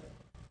ahead.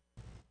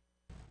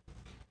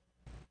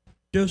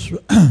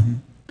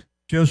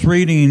 Just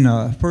reading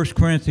 1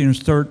 Corinthians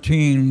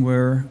 13,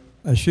 where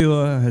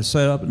Yahushua has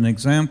set up an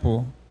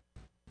example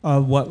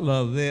of what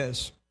love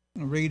is.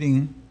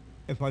 Reading,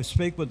 if I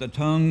speak with the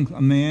tongue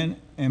of men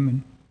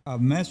and of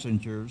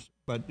messengers,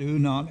 but do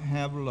not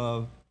have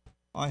love,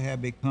 I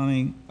have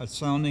becoming a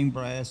sounding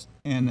brass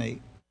and a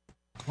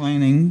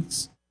clanging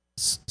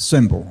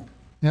cymbal.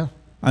 Yeah.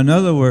 In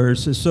other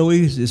words, it's so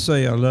easy to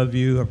say I love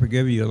you, I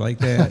forgive you like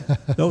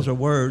that. Those are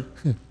words,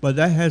 but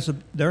there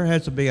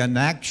has to be an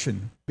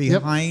action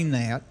behind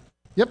that.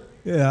 Yep.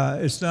 Yeah,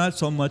 it's not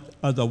so much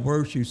of the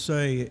words you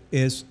say,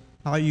 it's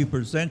how you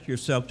present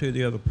yourself to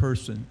the other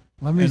person.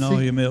 Let me in all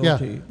see.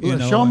 humility.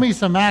 Yeah. Show me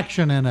some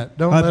action in it.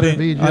 Don't let it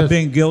be just. I've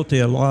been guilty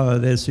a lot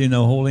of this,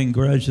 holding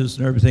grudges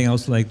and everything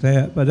else like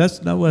that. But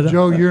that's not what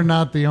Joe, you're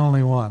not the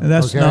only one.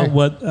 That's not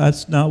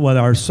what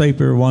our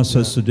Savior wants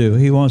us to do.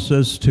 He wants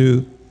us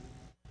to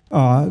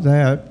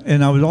that.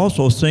 And I was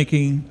also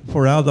thinking,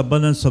 for out of the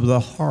abundance of the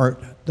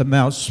heart, the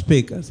mouth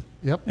speaketh.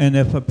 Yep. And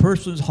if a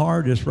person's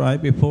heart is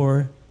right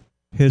before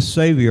his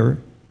Savior,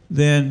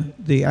 then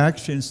the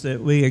actions that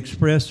we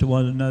express to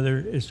one another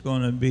is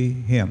going to be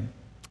him.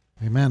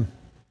 Amen.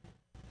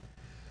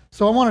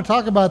 So I want to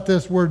talk about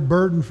this word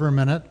burden for a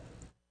minute.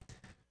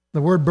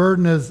 The word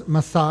burden is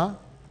masah,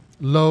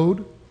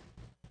 load.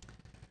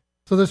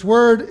 So this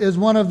word is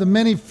one of the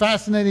many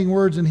fascinating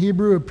words in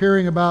Hebrew,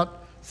 appearing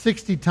about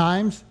 60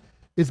 times.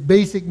 Its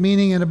basic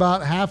meaning in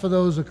about half of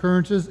those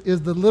occurrences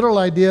is the literal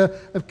idea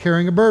of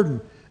carrying a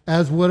burden,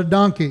 as would a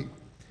donkey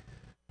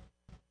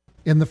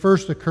in the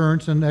first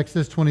occurrence in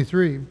Exodus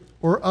 23,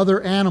 or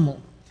other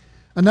animal.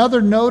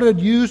 Another noted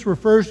use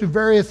refers to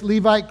various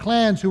Levite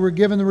clans who were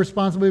given the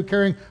responsibility of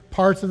carrying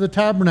parts of the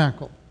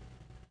tabernacle.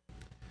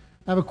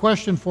 I have a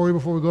question for you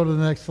before we go to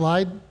the next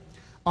slide.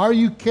 Are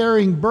you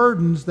carrying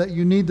burdens that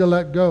you need to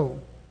let go?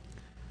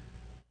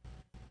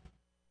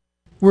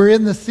 We're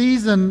in the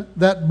season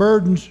that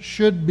burdens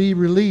should be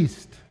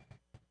released.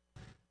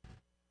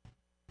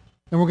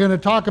 And we're going to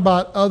talk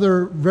about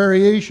other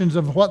variations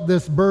of what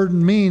this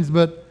burden means,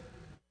 but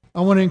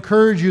I want to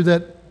encourage you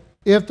that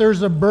if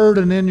there's a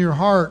burden in your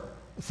heart,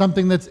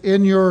 something that's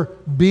in your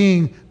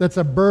being that's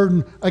a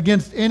burden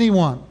against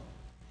anyone,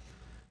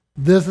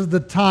 this is the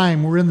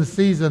time, we're in the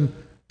season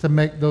to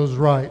make those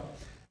right.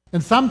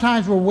 And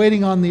sometimes we're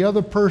waiting on the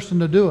other person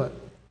to do it.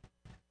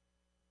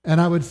 And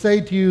I would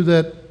say to you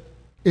that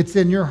it's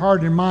in your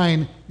heart and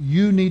mind,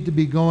 you need to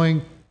be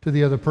going to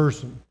the other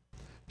person.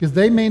 Because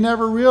they may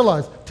never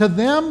realize. To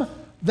them,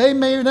 they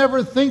may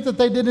never think that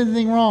they did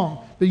anything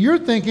wrong. But you're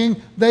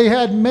thinking they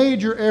had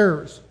major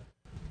errors.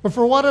 But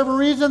for whatever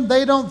reason,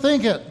 they don't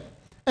think it.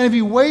 And if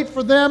you wait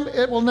for them,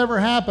 it will never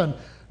happen.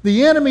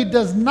 The enemy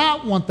does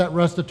not want that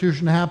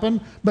restitution to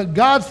happen, but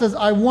God says,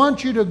 I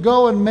want you to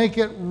go and make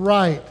it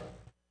right.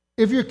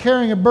 If you're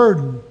carrying a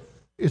burden,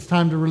 it's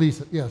time to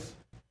release it. Yes.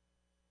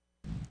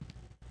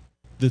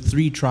 The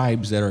 3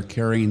 tribes that are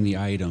carrying the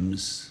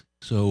items,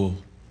 so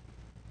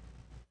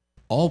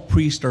all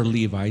priests are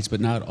Levites,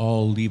 but not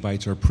all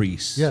Levites are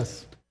priests.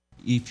 Yes.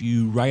 If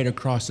you write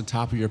across the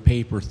top of your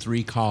paper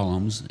 3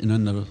 columns, and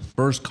in the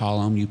first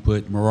column you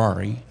put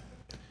Merari,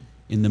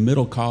 in the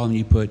middle column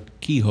you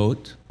put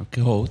Kehoth,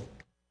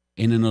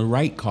 and in the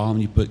right column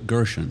you put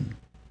Gershon.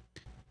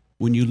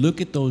 When you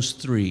look at those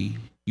 3,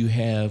 you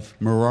have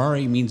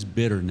Merari means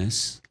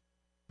bitterness.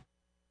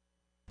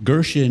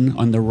 Gershon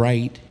on the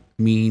right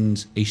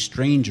means a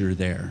stranger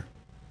there.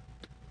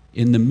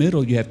 In the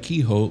middle you have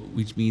Kehoth,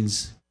 which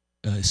means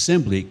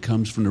assembly. It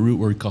comes from the root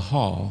word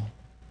kahal.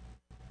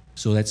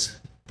 So that's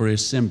for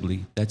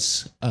assembly.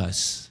 That's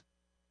us.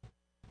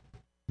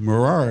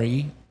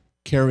 Merari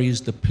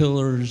carries the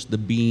pillars, the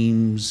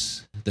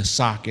beams, the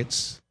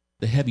sockets,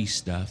 the heavy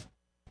stuff.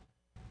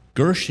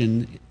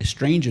 Gershon, a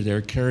stranger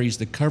there, carries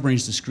the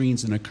coverings, the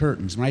screens, and the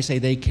curtains. When I say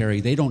they carry,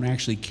 they don't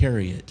actually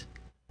carry it.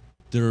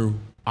 Their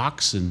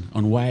oxen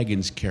on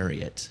wagons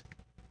carry it.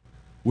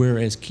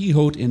 Whereas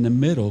Kehoth in the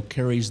middle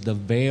carries the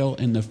veil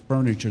and the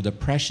furniture, the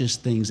precious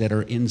things that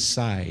are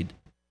inside.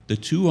 The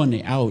 2 on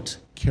the out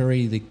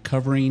carry the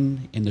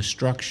covering and the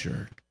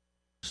structure.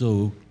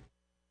 So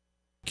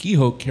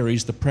Kehoth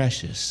carries the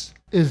precious.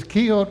 Is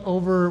Kehoth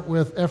over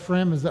with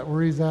Ephraim? Is that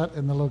where he's at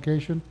in the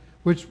location?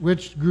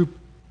 Which group?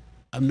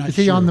 I'm not Is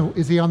sure.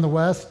 Is he on the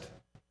west?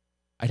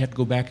 I'd have to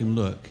go back and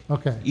look.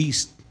 Okay.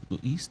 East,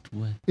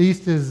 what?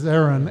 East is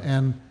Aaron,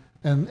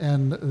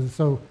 and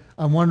so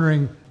I'm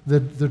wondering the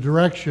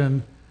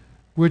direction,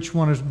 which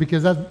one is,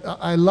 because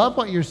I love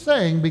what you're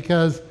saying,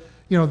 because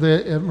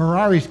the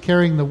Merari's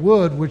carrying the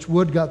wood, which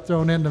wood got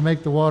thrown in to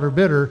make the water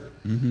bitter.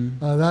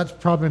 Mm-hmm. That's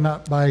probably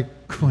not by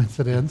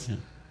coincidence.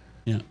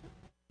 Yeah.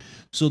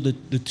 So the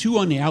 2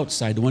 on the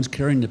outside, the ones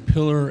carrying the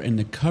pillar and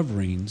the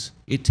coverings,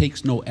 it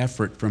takes no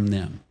effort from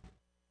them.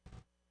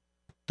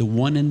 The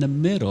one in the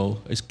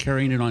middle is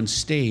carrying it on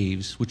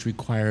staves, which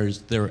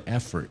requires their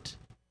effort.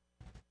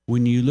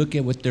 When you look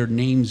at what their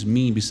names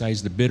mean,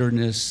 besides the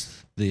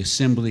bitterness, the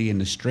assembly, and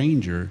the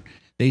stranger,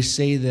 they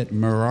say that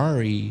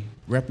Merari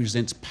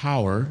represents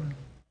power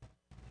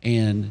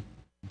and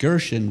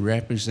Gershon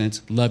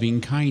represents loving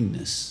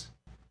kindness.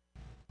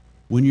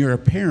 When you're a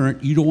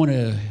parent, you don't want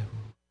to,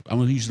 I'm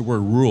going to use the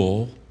word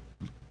rule,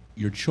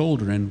 your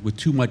children with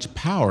too much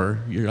power.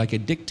 You're like a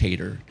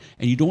dictator,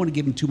 and you don't want to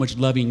give them too much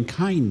loving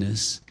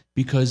kindness,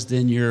 because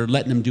then you're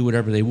letting them do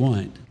whatever they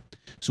want.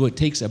 So it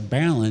takes a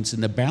balance,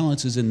 and the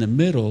balance is in the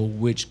middle,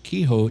 which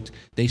Kehoth,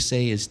 they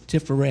say, is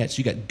Tiferet. So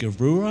you got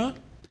Gevurah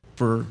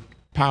for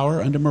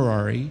power under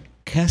Merari,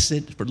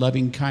 Chesed for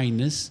loving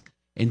kindness,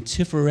 and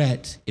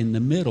Tiferet in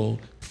the middle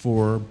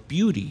for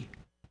beauty.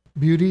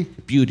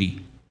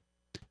 Beauty.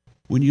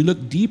 When you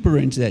look deeper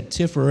into that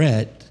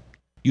Tiferet,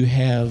 you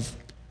have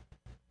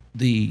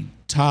the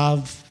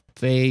Tav,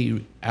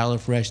 Fe,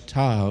 Aleph, Resh,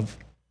 Tav.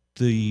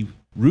 The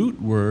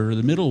root word, or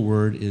the middle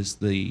word, is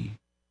the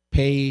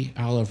Pei,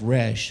 Aleph,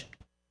 Resh,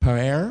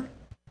 Paer,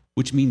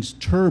 which means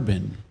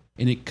turban,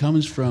 and it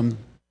comes from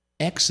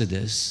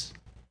Exodus.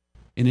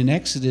 And in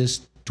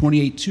Exodus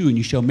 28:2, and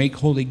you shall make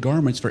holy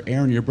garments for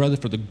Aaron your brother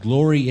for the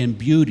glory and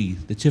beauty,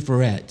 the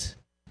Tiferet.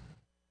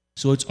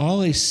 So it's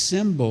all a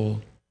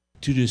symbol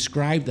to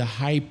describe the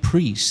high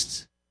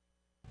priest,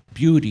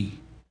 beauty.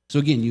 So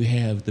again, you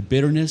have the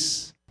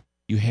bitterness,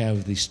 you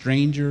have the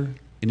stranger,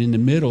 and in the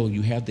middle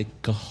you have the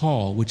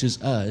kahal, which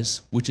is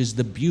us, which is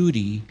the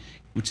beauty,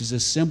 which is a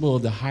symbol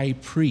of the high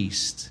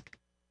priest.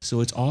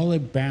 So it's all a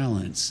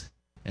balance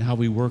in how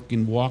we work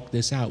and walk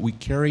this out. We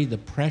carry the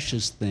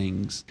precious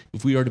things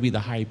if we are to be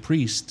the high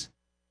priest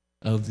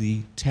of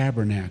the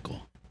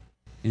tabernacle,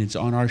 and it's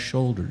on our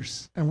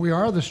shoulders. And we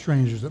are the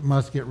strangers that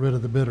must get rid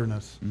of the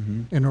bitterness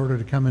in order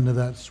to come into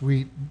that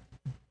sweet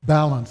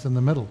balance in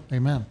the middle.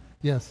 Amen.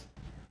 Yes.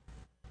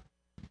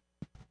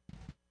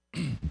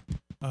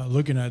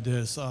 Looking at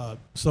this,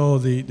 so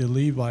the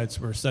Levites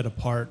were set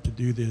apart to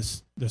do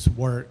this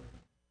work,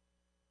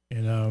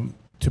 and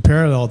to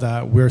parallel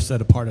that, we're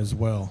set apart as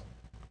well,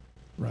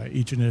 right?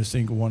 Each and every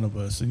single one of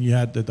us. And you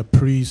had the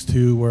priests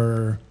who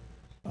were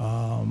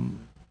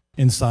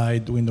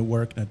inside doing the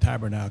work in the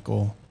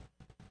tabernacle.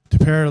 To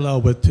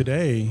parallel with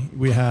today,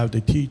 we have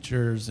the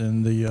teachers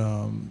and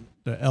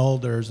the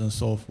elders and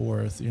so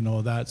forth.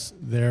 That's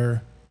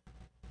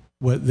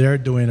what they're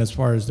doing as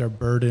far as their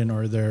burden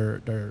or their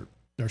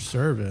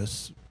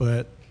service.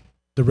 But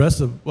the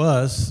rest of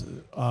us,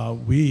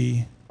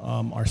 we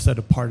are set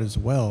apart as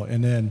well.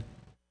 And then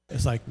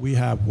it's like we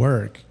have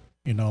work.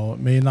 It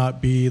may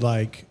not be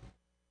like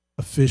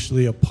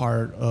officially a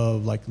part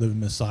of like Living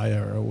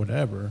Messiah or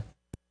whatever,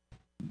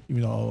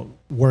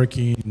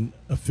 working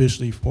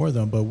officially for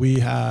them, but we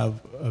have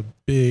a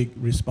big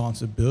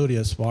responsibility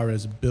as far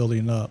as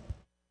building up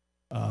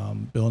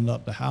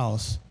the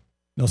house.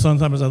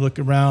 Sometimes I look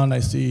around, I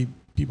see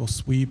people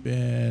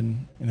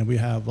sweeping, and then we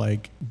have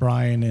like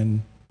Brian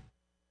and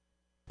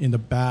in the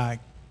back,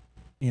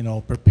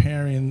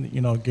 preparing,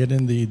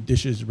 getting the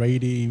dishes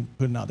ready,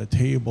 putting out the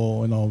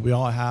table. We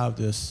all have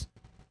this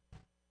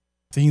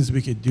things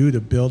we could do to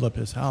build up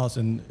his house.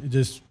 And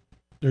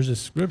there's a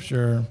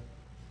scripture,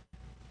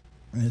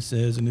 and it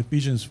says in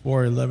Ephesians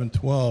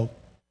 4:11-12,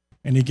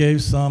 and he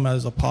gave some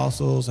as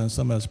apostles, and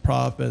some as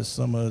prophets,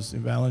 some as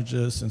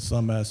evangelists, and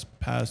some as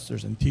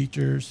pastors and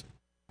teachers,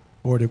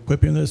 for the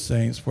equipping of the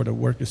saints, for the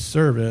work of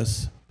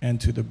service,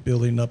 and to the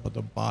building up of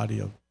the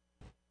body of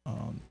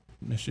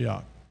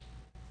Mashiach.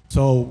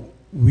 So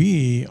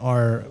we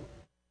are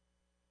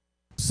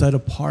set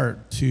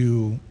apart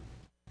to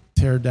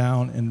tear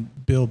down and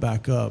build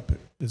back up.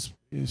 It's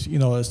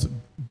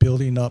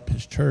building up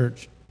his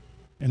church.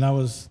 And I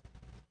was,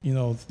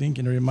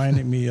 thinking, it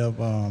reminded me of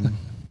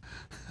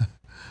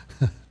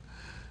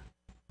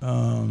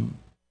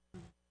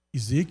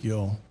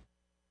Ezekiel,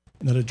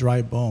 the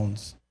dry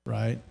bones,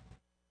 right?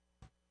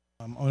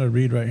 I'm going to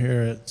read right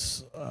here. It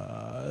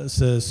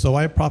says, so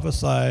I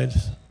prophesied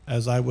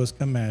as I was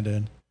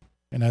commanded,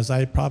 and as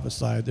I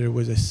prophesied, there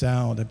was a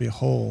sound, and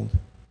behold,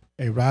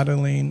 a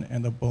rattling,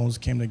 and the bones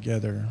came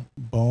together,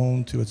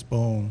 bone to its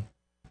bone.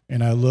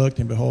 And I looked,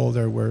 and behold,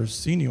 there were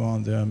sinew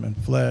on them, and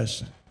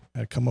flesh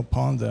had come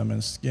upon them,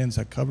 and skins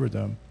had covered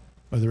them,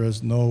 but there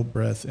was no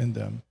breath in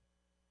them.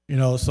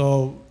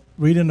 So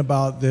reading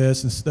about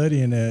this and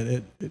studying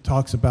it, it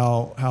talks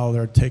about how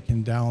they're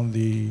taking down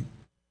the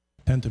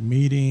tent of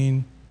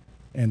meeting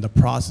and the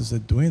process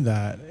of doing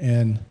that.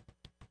 And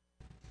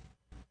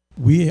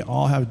we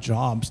all have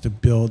jobs to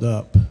build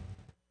up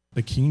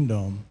the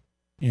kingdom,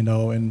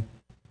 and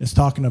it's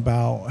talking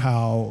about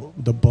how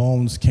the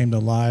bones came to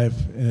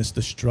life, and it's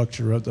the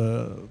structure of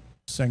the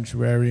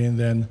sanctuary, and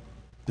then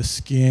the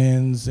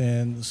skins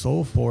and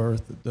so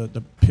forth,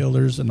 the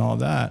pillars and all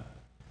that.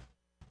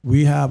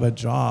 We have a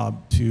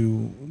job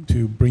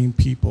to bring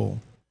people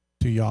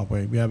to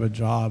Yahweh. We have a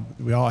job.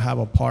 We all have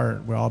a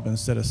part. We're all been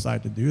set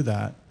aside to do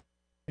that.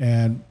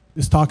 And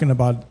it's talking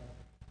about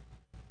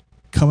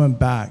coming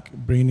back,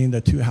 bringing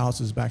the two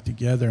houses back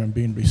together and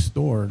being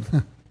restored.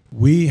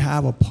 We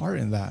have a part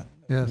in that.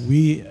 Yes.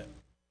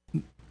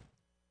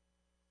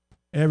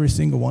 Every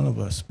single one of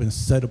us been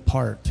set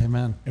apart.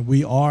 Amen. And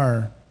we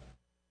are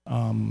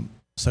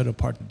set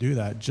apart to do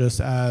that, just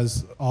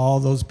as all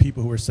those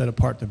people who were set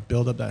apart to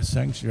build up that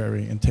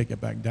sanctuary and take it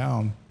back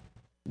down.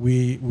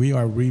 We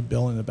are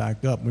rebuilding it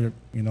back up.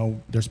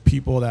 There's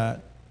people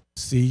that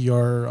see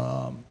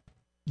your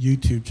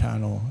YouTube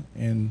channel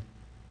and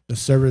the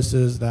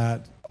services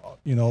that,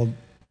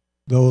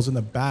 those in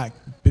the back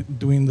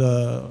doing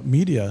the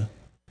media.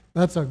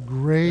 That's a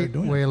great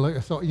way to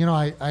look. So,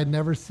 I'd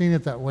never seen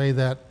it that way,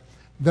 that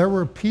there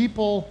were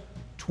people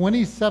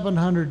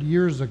 2,700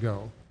 years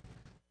ago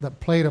that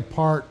played a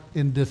part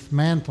in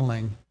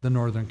dismantling the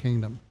northern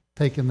kingdom,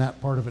 taking that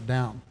part of it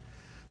down.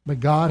 But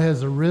God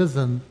has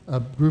arisen a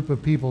group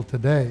of people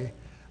today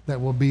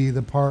that will be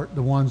the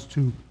ones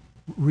to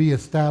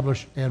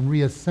reestablish and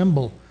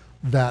reassemble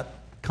that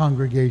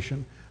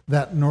congregation,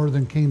 that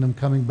northern kingdom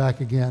coming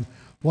back again.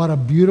 What a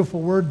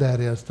beautiful word that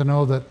is, to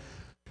know that,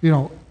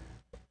 and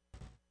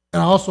I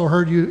also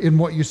heard you in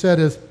what you said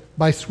is,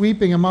 by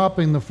sweeping and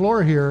mopping the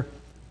floor here,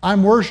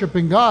 I'm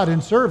worshiping God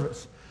in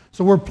service.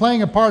 So we're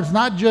playing a part. It's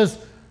not just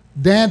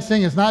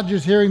dancing, it's not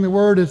just hearing the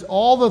word, it's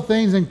all the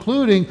things,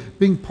 including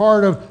being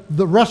part of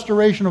the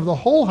restoration of the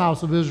whole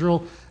house of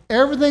Israel,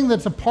 everything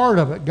that's a part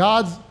of it,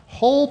 God's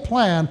whole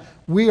plan.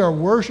 We are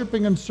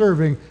worshiping and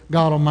serving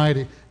God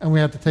Almighty, and we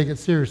have to take it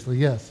seriously.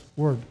 Yes,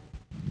 word.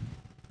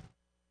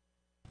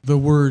 The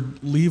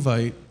word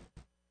Levite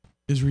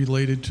is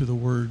related to the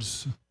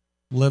words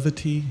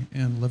levity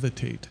and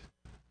levitate,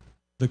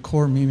 the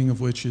core meaning of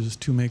which is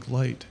to make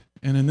light.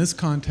 And in this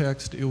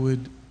context, it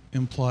would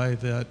imply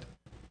that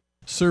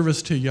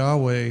service to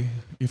Yahweh,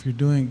 if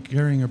you're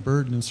carrying a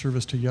burden in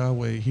service to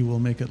Yahweh, he will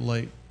make it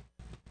light.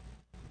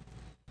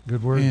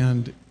 Good word.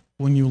 And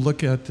when you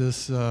look at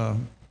this,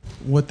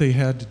 what they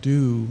had to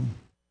do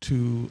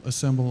to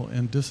assemble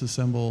and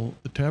disassemble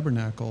the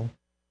tabernacle,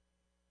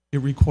 it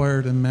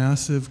required a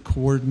massive,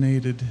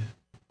 coordinated,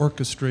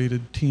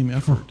 orchestrated team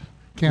effort,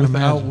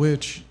 without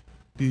which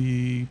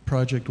the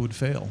project would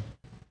fail.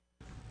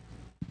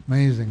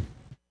 Amazing.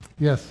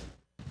 Yes.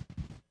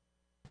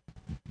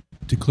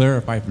 To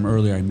clarify from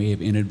earlier, I may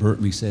have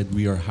inadvertently said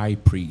we are high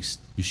priest.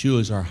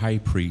 Yeshua is our high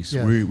priest.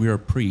 Yes. We are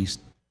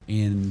priests.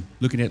 And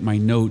looking at my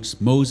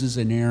notes, Moses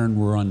and Aaron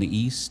were on the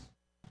east,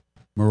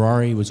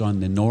 Merari was on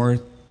the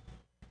north,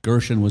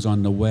 Gershon was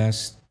on the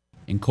west,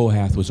 and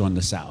Kohath was on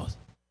the south,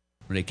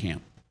 where they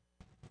camped.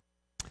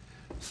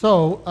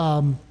 So,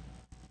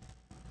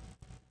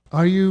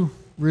 are you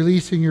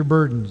releasing your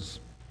burdens?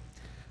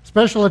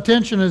 Special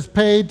attention is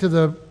paid to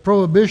the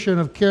prohibition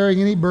of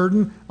carrying any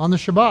burden on the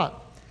Shabbat,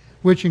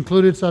 which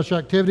included such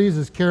activities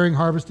as carrying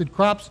harvested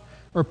crops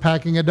or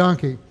packing a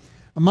donkey.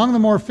 Among the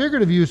more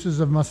figurative uses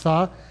of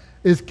Massah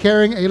is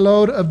carrying a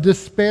load of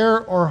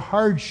despair or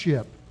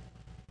hardship.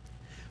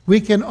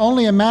 We can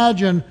only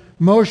imagine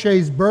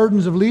Moshe's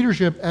burdens of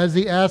leadership as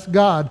he asked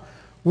God,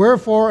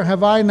 "Wherefore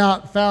have I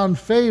not found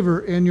favor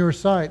in your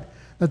sight?"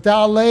 that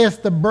thou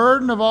layest the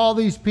burden of all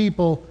these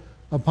people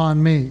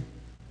upon me.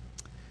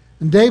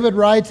 And David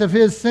writes of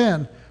his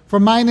sin, for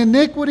mine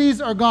iniquities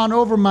are gone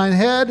over mine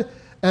head,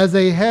 as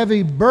a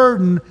heavy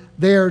burden,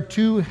 they are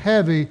too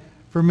heavy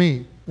for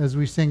me, as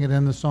we sing it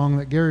in the song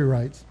that Gary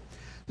writes.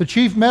 The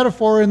chief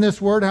metaphor in this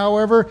word,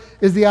 however,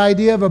 is the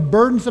idea of a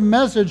burdensome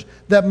message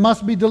that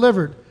must be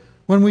delivered,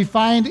 when we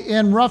find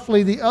in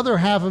roughly the other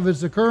half of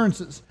its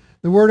occurrences.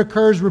 The word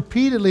occurs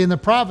repeatedly in the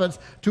prophets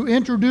to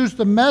introduce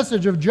the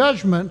message of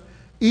judgment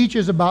each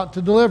is about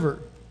to deliver.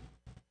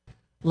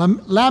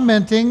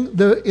 Lamenting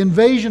the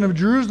invasion of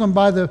Jerusalem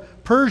by the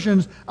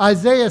Persians,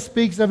 Isaiah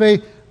speaks of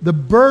the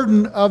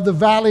burden of the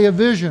valley of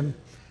vision.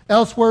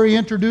 Elsewhere, he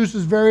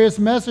introduces various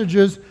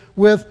messages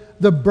with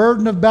the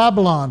burden of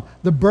Babylon,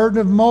 the burden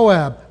of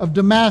Moab, of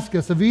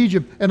Damascus, of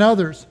Egypt, and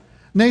others.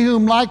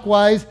 Nahum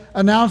likewise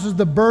announces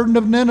the burden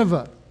of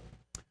Nineveh.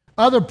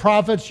 Other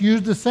prophets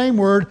use the same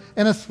word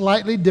in a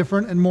slightly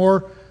different and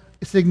more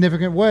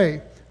significant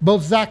way.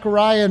 Both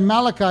Zechariah and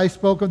Malachi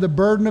spoke of the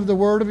burden of the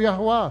word of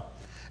Yahuwah,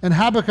 and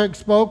Habakkuk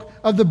spoke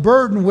of the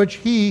burden which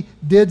he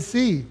did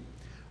see.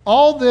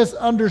 All this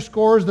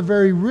underscores the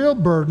very real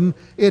burden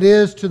it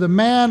is to the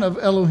man of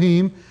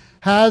Elohim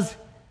as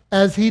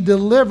he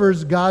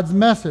delivers God's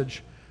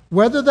message.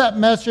 Whether that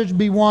message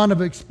be one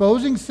of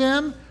exposing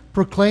sin,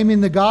 proclaiming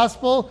the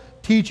gospel,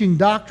 teaching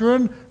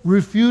doctrine,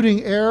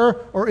 refuting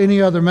error, or any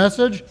other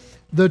message,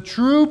 the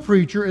true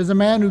preacher is a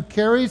man who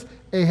carries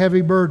a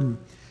heavy burden.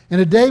 In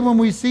a day when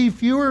we see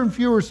fewer and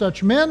fewer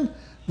such men,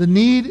 the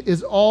need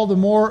is all the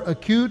more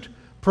acute.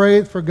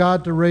 Pray for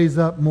God to raise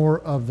up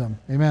more of them.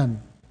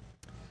 Amen.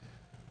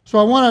 So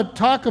I want to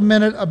talk a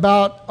minute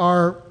about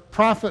our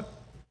prophet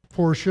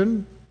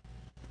portion,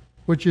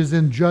 which is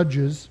in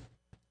Judges.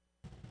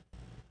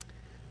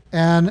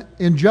 And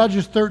in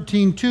Judges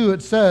 13:2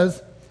 it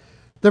says,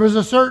 there was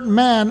a certain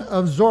man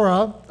of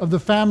Zorah, of the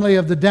family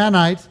of the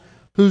Danites,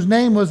 whose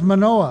name was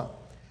Manoah,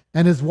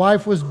 and his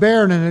wife was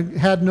barren and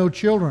had no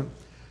children.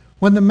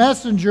 When the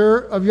messenger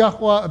of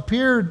Yahuwah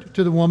appeared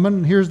to the woman,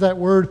 and here's that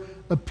word,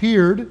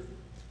 appeared,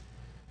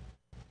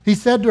 he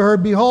said to her,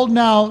 behold,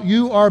 now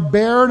you are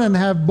barren and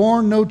have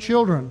borne no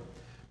children,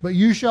 but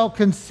you shall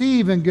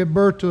conceive and give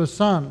birth to a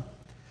son.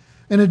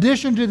 In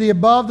addition to the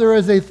above, there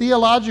is a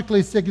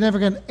theologically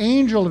significant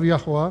angel of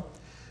Yahuwah.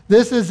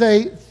 This is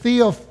a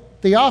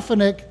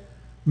theophanic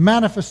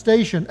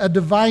manifestation, a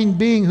divine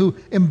being who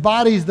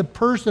embodies the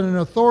person and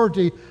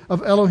authority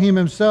of Elohim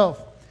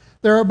himself.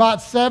 There are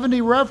about 70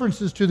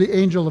 references to the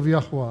angel of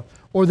Yahuwah,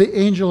 or the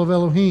angel of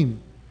Elohim,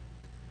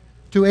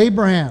 to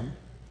Abraham,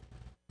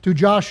 to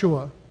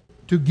Joshua,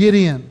 to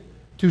Gideon,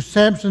 to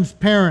Samson's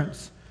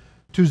parents,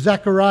 to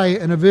Zechariah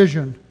in a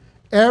vision.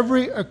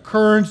 Every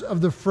occurrence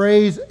of the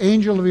phrase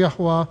angel of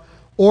Yahuwah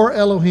or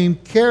Elohim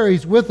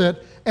carries with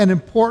it an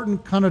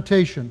important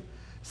connotation,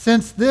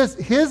 since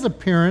his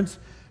appearance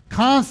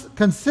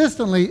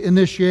consistently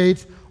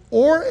initiates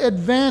or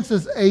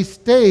advances a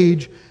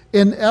stage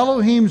in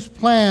Elohim's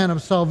plan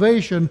of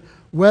salvation,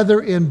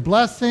 whether in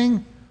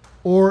blessing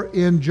or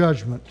in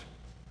judgment.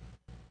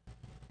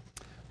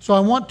 So I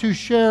want to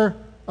share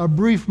a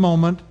brief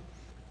moment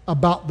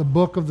about the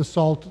book of the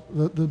salt,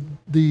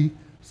 the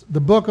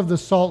book of the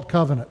salt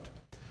covenant.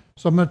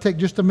 So I'm going to take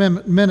just a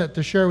minute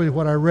to share with you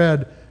what I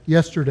read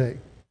yesterday.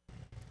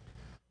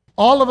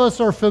 All of us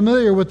are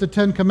familiar with the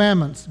Ten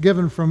Commandments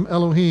given from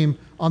Elohim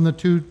on the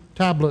two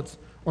tablets,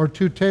 or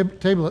two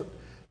tables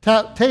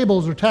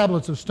or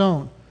tablets of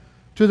stone,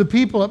 to the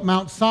people at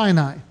Mount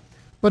Sinai.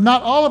 But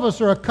not all of us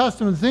are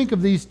accustomed to think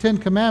of these 10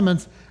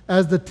 commandments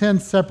as the 10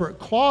 separate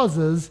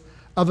clauses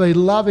of a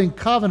loving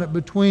covenant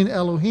between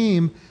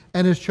Elohim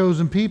and his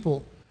chosen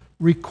people,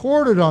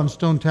 recorded on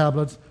stone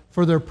tablets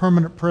for their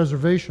permanent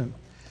preservation.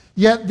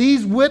 Yet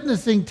these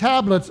witnessing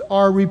tablets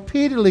are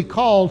repeatedly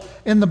called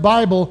in the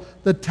Bible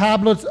the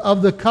tablets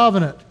of the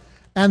covenant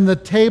and the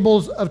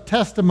tables of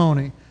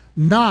testimony,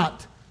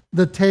 not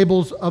the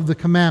tables of the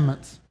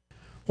commandments.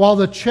 While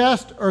the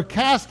chest or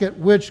casket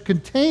which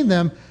contained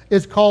them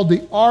is called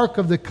the Ark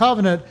of the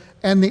Covenant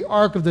and the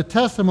Ark of the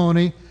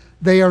Testimony,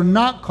 they are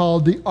not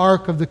called the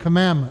Ark of the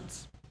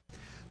Commandments.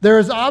 There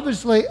is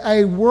obviously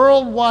a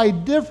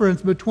worldwide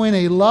difference between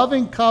a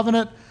loving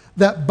covenant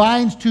that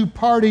binds two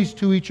parties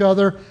to each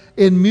other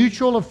in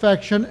mutual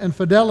affection and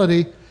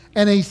fidelity,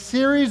 and a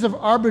series of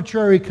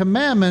arbitrary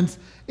commandments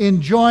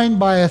enjoined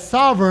by a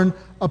sovereign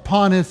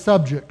upon his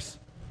subjects.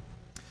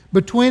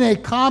 Between a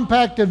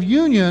compact of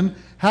union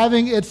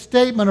having its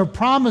statement of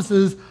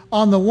promises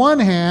on the one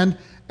hand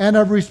and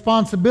of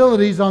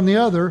responsibilities on the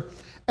other,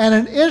 and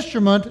an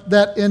instrument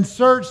that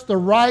inserts the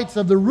rights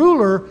of the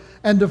ruler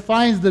and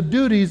defines the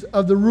duties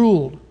of the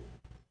ruled.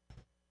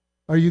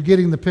 Are you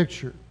getting the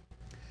picture?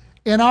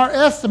 In our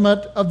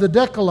estimate of the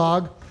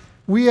Decalogue,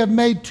 we have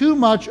made too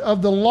much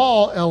of the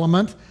law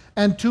element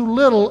and too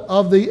little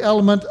of the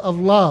element of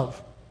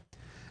love.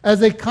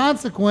 As a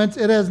consequence,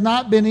 it has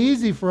not been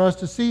easy for us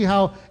to see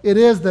how it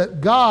is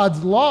that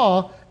God's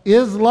law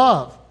is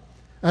love.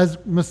 As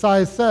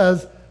Messiah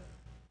says,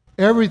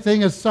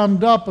 everything is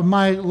summed up in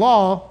my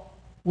law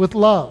with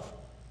love.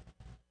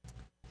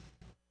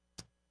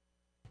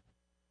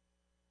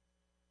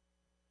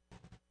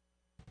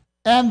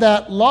 and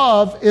that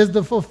love is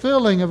the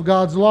fulfilling of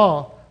God's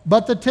law.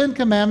 But the Ten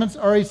Commandments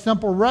are a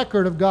simple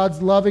record of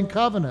God's loving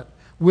covenant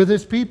with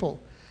his people.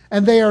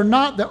 And they are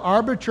not the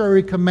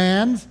arbitrary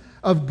commands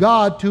of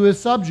God to his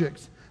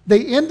subjects.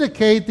 They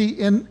indicate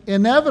the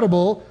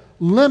inevitable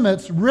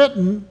limits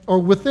written or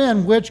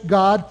within which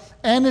God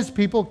and his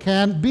people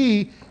can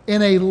be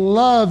in a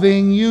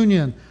loving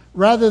union,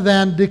 rather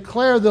than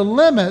declare the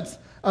limits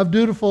of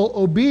dutiful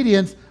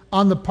obedience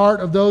on the part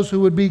of those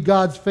who would be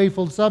God's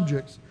faithful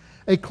subjects.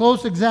 A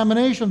close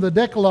examination of the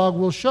Decalogue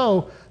will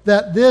show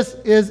that this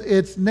is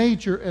its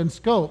nature and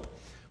scope.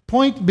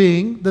 Point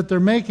being that they're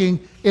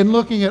making in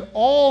looking at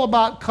all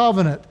about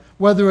covenant,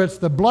 whether it's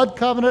the blood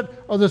covenant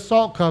or the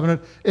salt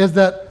covenant, is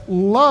that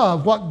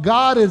love, what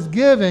God is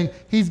giving,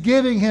 he's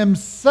giving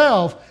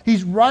himself.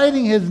 He's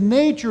writing his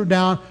nature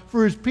down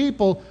for his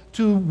people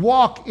to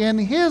walk in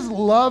his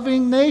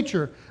loving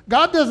nature.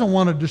 God doesn't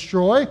want to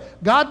destroy.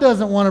 God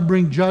doesn't want to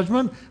bring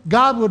judgment.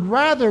 God would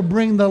rather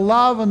bring the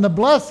love and the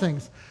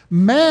blessings.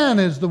 Man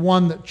is the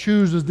one that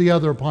chooses the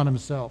other upon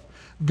himself.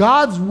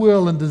 God's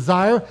will and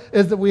desire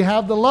is that we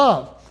have the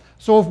love.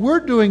 So if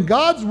we're doing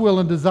God's will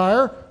and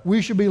desire,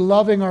 we should be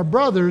loving our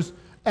brothers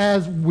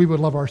as we would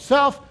love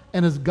ourselves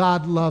and as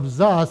God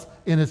loves us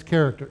in his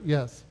character.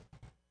 Yes?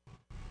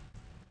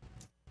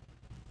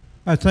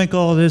 I think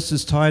all this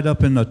is tied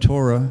up in the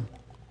Torah.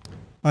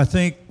 I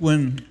think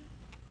when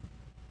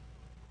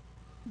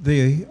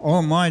the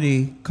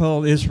Almighty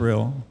called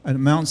Israel at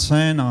Mount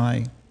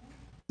Sinai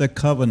the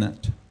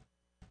covenant,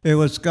 it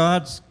was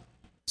God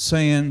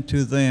saying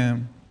to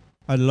them,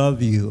 I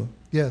love you.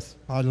 Yes.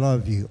 I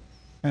love you.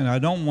 And I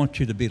don't want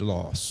you to be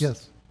lost.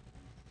 Yes.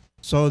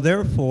 So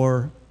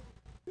therefore,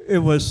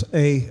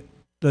 the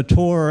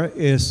Torah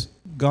is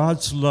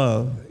God's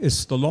love.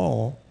 It's the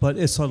law, but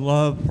it's a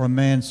love for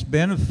man's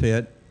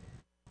benefit,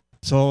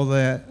 so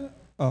that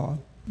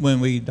when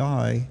we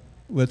die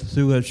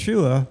through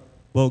Yeshua,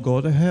 we'll go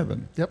to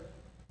heaven. Yep.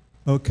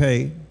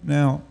 Okay.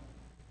 Now,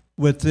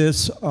 with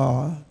this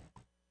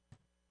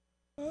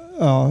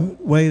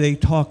way they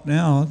talk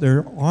now,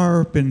 there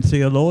are been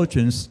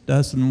theologians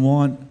doesn't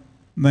want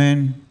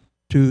man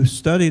to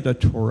study the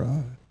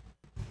Torah.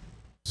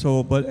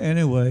 So, but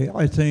anyway,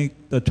 I think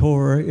the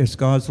Torah is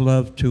God's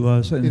love to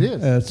us, and it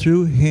is.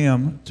 Through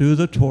him, through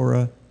the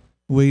Torah,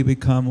 we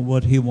become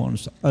what he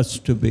wants us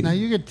to be. Now,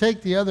 you could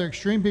take the other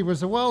extreme people and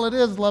say, well, it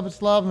is love,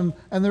 it's love,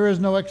 and there is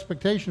no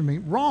expectation of me.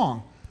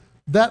 Wrong.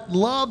 That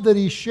love that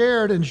he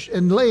shared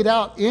and laid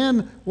out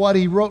in what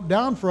he wrote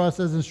down for us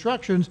as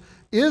instructions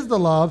is the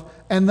love,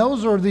 and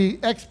those are the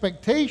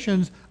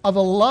expectations of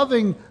a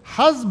loving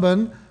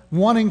husband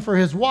wanting for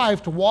his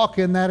wife to walk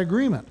in that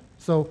agreement.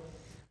 So,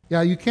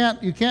 yeah, you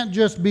can't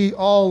just be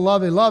all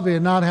lovey-lovey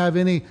and not have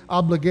any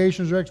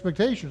obligations or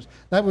expectations.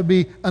 That would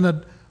be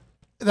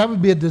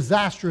a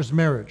disastrous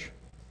marriage.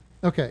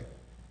 Okay.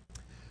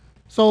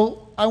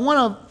 So I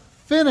want to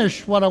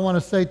finish what I want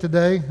to say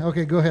today.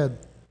 Okay, go ahead.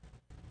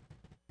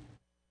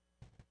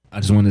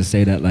 I just wanted to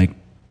say that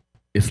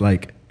it's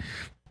like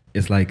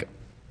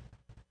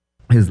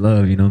his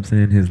love, you know what I'm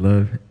saying? His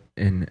love,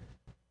 and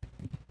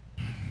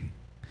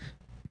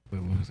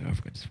what was it? I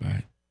forgot to describe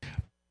it.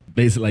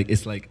 Basically,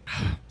 it's like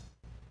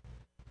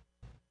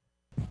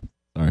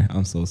sorry,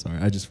 I'm so sorry.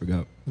 I just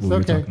forgot what we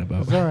were talking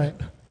about. It's all right.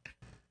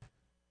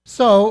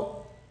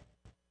 So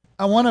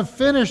I want to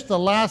finish the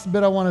last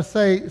bit I want to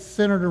say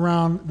centered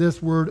around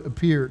this word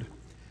appeared.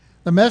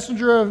 The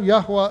messenger of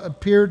Yahuwah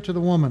appeared to the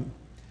woman.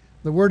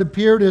 The word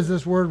appeared is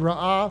this word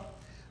ra'ah.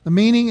 The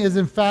meaning is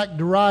in fact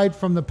derived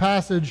from the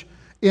passage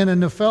in a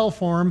nefel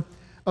form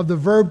of the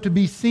verb to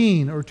be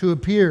seen or to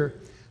appear.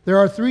 There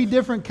are three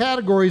different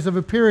categories of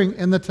appearing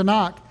in the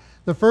Tanakh.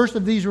 The first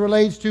of these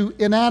relates to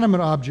inanimate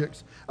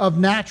objects, of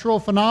natural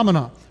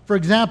phenomena. For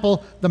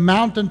example, the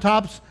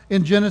mountaintops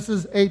in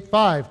Genesis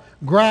 8:5,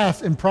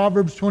 grass in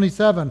Proverbs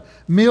 27,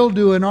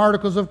 mildew in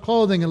articles of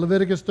clothing in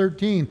Leviticus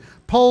 13,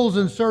 poles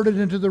inserted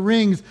into the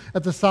rings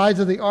at the sides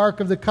of the Ark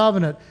of the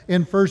Covenant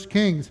in 1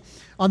 Kings.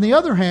 On the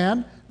other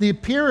hand, the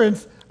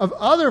appearance of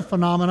other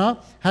phenomena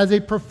has a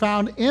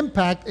profound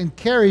impact and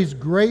carries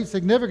great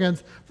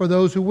significance for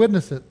those who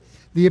witness it.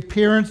 The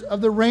appearance of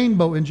the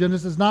rainbow in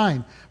Genesis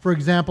 9, for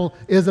example,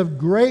 is of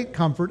great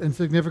comfort and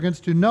significance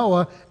to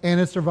Noah and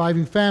his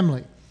surviving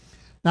family.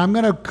 Now I'm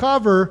going to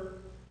cover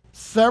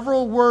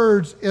several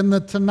words in the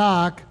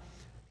Tanakh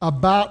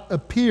about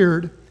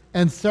appeared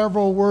and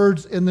several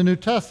words in the New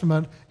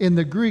Testament in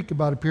the Greek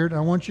about appeared, and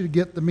I want you to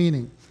get the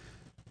meaning.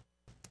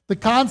 The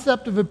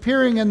concept of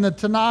appearing in the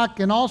Tanakh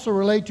can also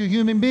relate to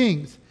human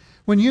beings.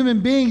 When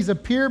human beings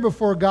appear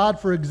before God,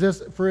 for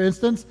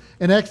instance,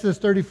 in Exodus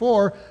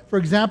 34, for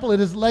example,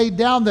 it is laid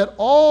down that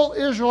all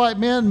Israelite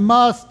men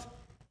must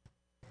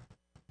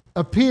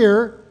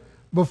appear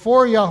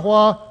before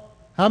Yahuwah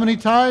how many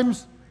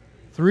times?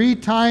 3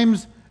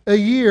 times a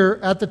year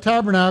at the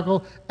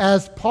tabernacle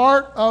as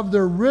part of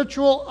the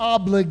ritual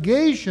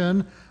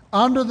obligation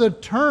under the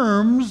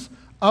terms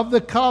of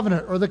the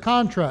covenant or the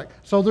contract.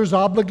 So there's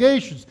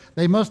obligations.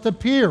 They must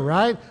appear,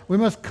 right? We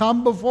must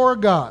come before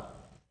God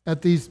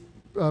at these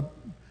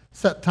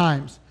set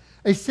times.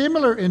 A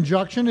similar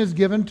injunction is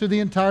given to the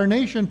entire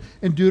nation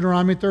in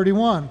Deuteronomy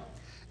 31.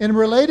 In a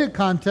related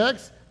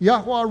context,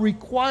 Yahweh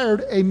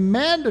required a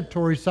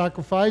mandatory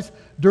sacrifice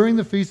during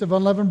the Feast of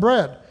Unleavened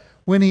Bread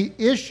when he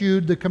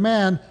issued the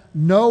command,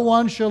 "No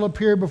one shall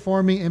appear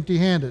before me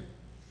empty-handed."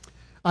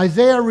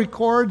 Isaiah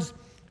records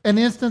an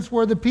instance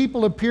where the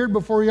people appeared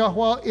before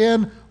Yahweh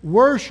in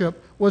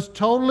worship was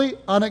totally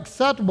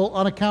unacceptable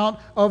on account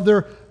of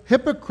their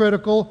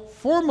hypocritical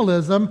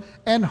formalism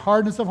and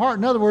hardness of heart.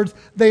 In other words,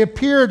 they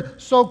appeared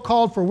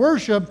so-called for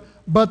worship,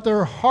 but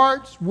their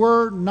hearts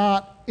were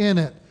not in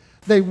it.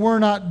 They were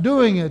not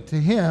doing it to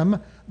him.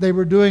 They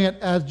were doing it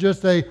as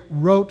just a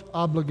rote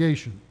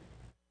obligation.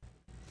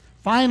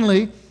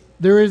 Finally,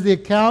 there is the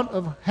account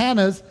of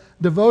Hannah's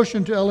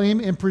devotion to Elohim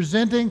in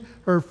presenting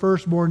her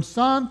firstborn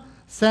son,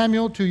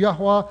 Samuel, to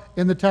Yahweh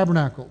in the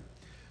tabernacle.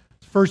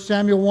 1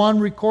 Samuel 1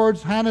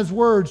 records Hannah's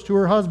words to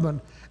her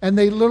husband, and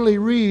they literally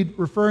read,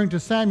 referring to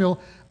Samuel,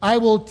 "I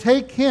will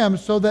take him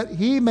so that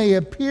he may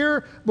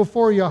appear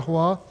before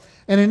Yahweh."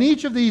 And in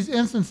each of these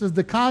instances,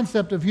 the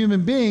concept of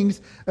human beings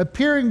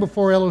appearing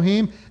before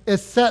Elohim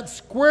is set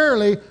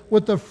squarely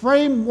with the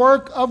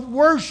framework of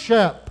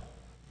worship.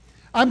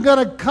 I'm going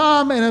to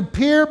come and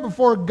appear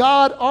before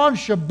God on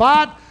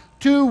Shabbat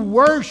to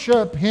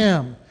worship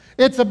him.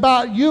 It's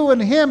about you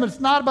and him. It's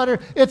not about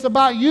it. It's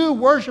about you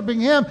worshiping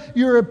him.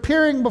 You're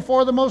appearing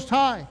before the Most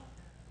High.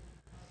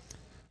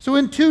 So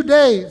in 2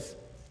 days,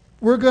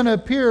 we're going to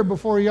appear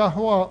before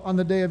Yahuwah on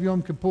the day of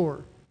Yom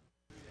Kippur.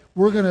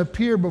 We're going to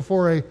appear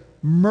before a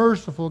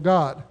merciful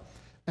God,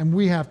 and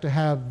we have to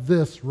have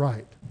this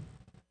right.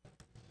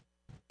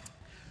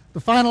 The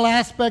final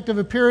aspect of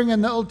appearing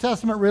in the Old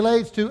Testament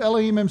relates to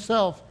Elohim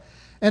himself,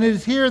 and it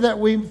is here that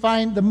we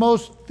find the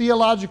most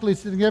theologically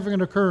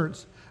significant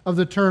occurrence of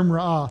the term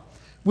Ra'ah.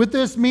 With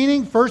this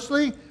meaning,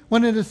 firstly,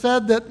 when it is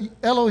said that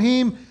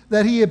Elohim,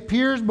 that he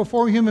appears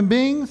before human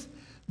beings,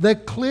 the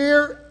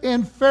clear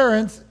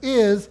inference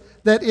is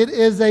that it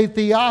is a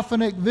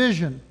theophanic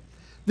vision.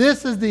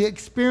 This is the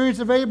experience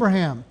of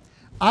Abraham,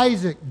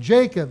 Isaac,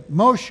 Jacob,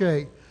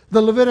 Moshe,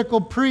 the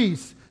Levitical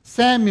priests,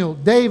 Samuel,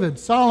 David,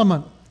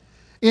 Solomon.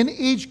 In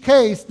each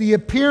case, the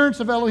appearance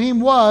of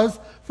Elohim was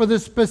for the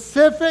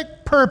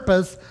specific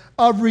purpose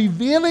of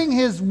revealing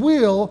his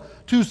will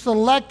to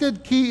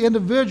selected key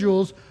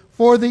individuals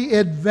for the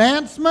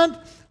advancement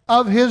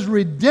of his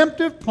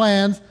redemptive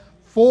plans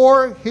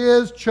for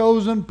his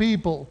chosen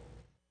people.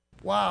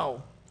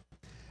 Wow.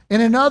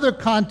 In another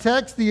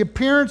context, the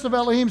appearance of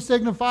Elohim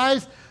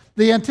signifies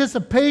the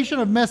anticipation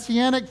of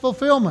messianic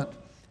fulfillment.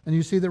 And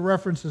you see the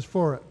references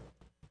for it.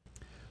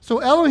 So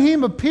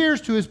Elohim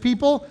appears to his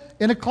people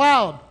in a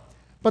cloud.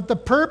 But the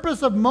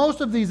purpose of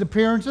most of these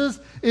appearances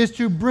is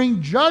to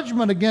bring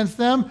judgment against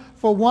them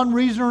for one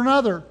reason or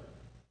another.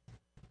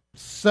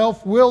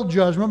 Self-willed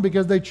judgment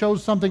because they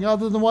chose something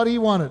other than what he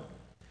wanted.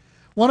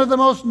 One of the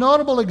most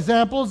notable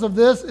examples of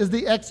this is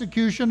the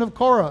execution of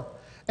Korah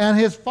and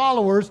his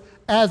followers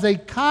as a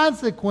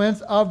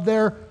consequence of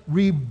their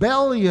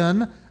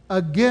rebellion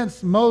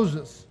against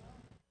Moses,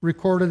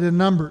 recorded in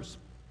Numbers.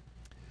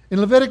 In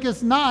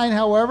Leviticus 9,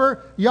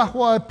 however,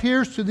 Yahweh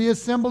appears to the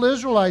assembled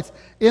Israelites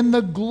in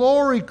the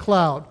glory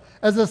cloud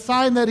as a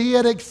sign that he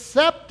had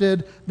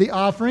accepted the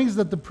offerings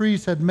that the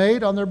priests had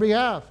made on their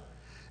behalf.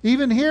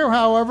 Even here,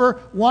 however,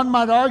 one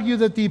might argue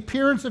that the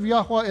appearance of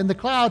Yahweh in the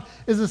cloud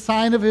is a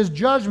sign of his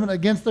judgment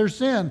against their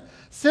sin,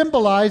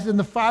 symbolized in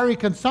the fiery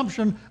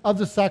consumption of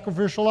the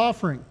sacrificial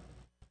offering.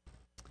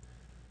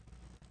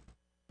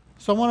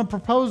 So I want to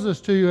propose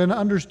this to you in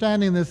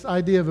understanding this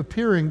idea of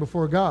appearing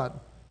before God.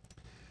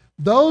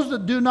 Those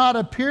that do not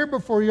appear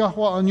before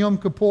Yahweh on Yom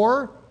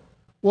Kippur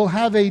will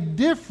have a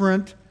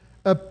different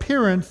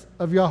appearance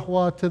of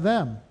Yahweh to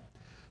them.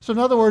 So in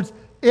other words,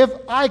 if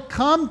I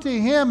come to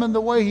him in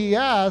the way he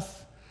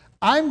asks,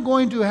 I'm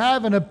going to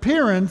have an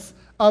appearance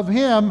of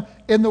him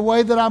in the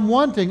way that I'm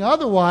wanting.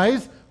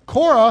 Otherwise,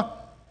 Korah,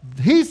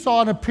 he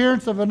saw an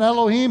appearance of an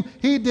Elohim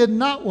he did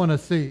not want to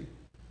see,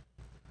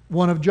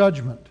 one of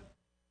judgment.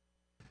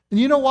 And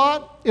you know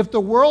what? If the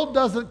world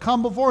doesn't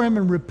come before him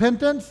in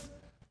repentance,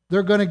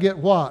 they're going to get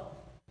what?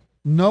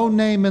 No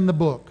name in the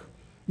book.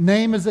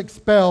 Name is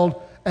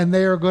expelled, and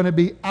they are going to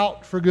be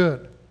out for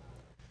good.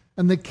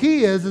 And the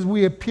key is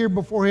we appear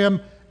before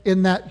him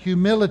in that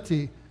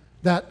humility,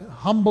 that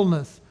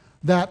humbleness,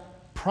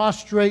 that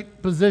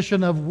prostrate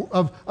position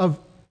of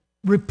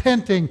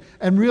repenting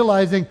and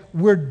realizing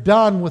we're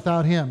done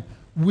without him.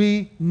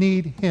 We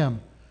need him.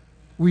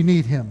 We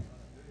need him.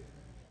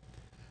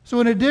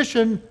 So in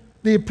addition,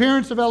 the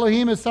appearance of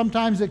Elohim is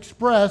sometimes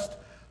expressed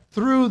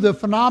through the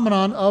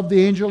phenomenon of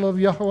the angel of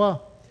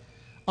Yahuwah.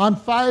 On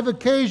 5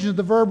 occasions,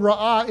 the verb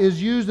ra'ah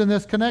is used in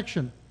this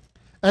connection.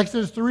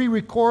 Exodus 3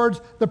 records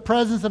the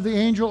presence of the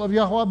angel of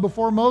Yahweh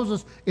before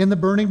Moses in the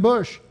burning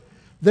bush.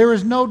 There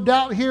is no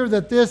doubt here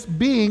that this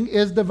being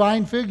is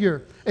divine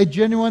figure, a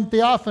genuine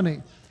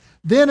theophany.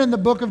 Then in the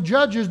book of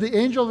Judges, the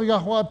angel of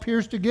Yahweh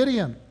appears to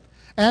Gideon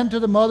and to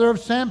the mother of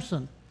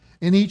Samson.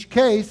 In each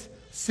case,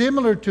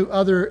 similar to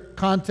other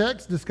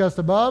contexts discussed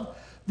above,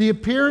 the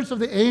appearance of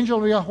the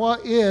angel of Yahweh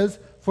is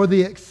for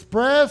the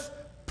express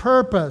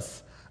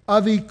purpose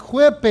of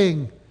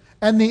equipping,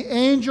 and the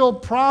angel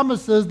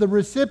promises the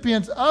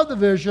recipients of the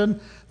vision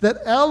that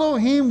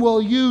Elohim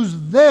will use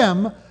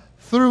them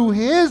through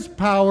his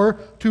power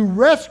to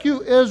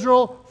rescue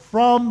Israel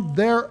from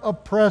their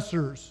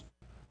oppressors.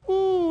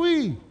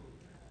 Ooh-wee.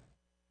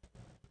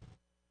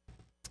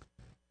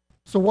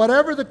 So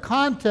whatever the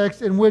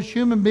context in which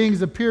human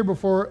beings appear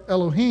before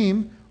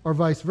Elohim, or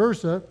vice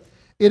versa,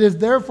 it is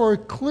therefore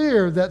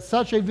clear that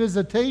such a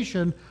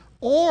visitation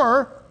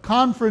or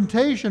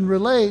confrontation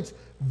relates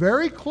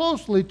very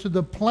closely to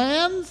the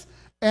plans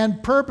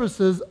and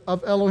purposes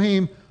of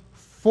Elohim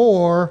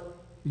for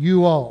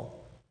you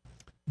all.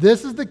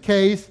 This is the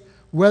case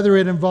whether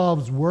it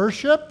involves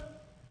worship,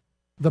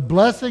 the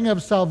blessing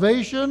of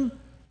salvation,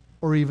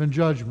 or even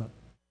judgment.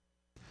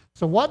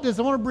 So I want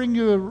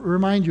to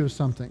remind you of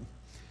something.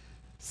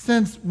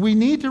 Since we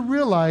need to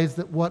realize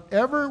that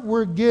whatever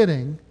we're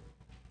getting,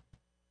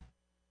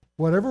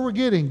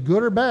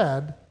 good or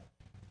bad,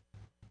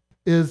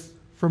 is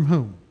from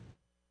whom?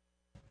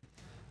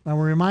 I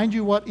will remind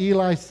you what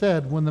Eli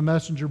said when the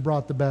messenger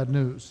brought the bad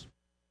news.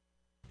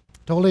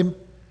 Told him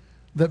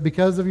that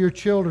because of your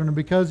children and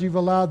because you've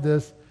allowed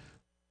this,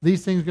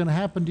 these things are going to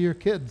happen to your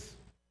kids.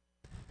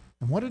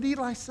 And what did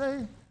Eli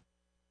say?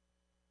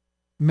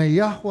 May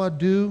Yahweh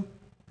do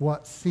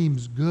what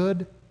seems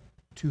good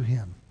to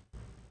him.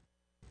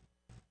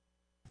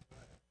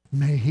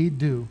 May he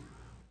do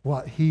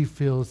what he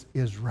feels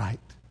is right.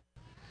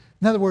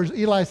 In other words,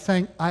 Eli is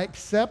saying, I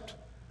accept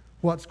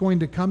what's going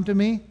to come to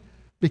me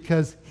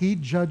because he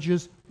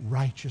judges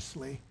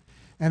righteously.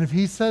 And if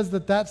he says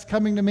that that's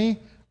coming to me,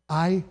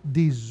 I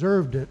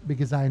deserved it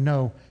because I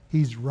know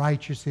he's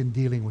righteous in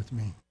dealing with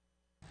me.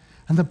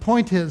 And the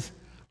point is,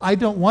 I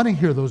don't want to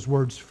hear those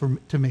words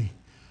to me.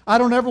 I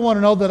don't ever want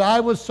to know that I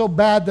was so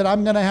bad that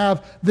I'm going to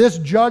have this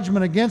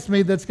judgment against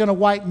me that's going to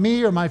wipe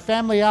me or my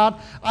family out.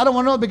 I don't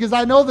want to know, because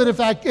I know that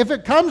if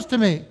it comes to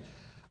me,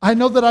 I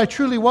know that I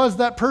truly was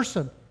that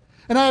person.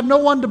 And I have no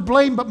one to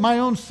blame but my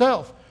own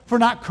self for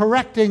not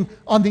correcting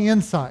on the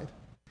inside.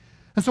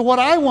 And so what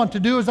I want to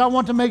do is I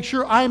want to make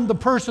sure I'm the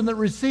person that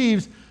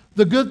receives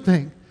the good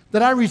thing,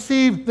 that I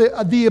receive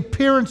the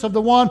appearance of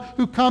the one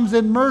who comes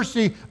in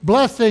mercy,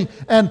 blessing,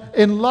 and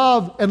in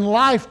love and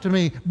life to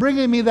me,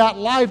 bringing me that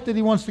life that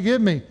he wants to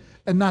give me,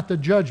 and not the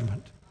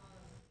judgment.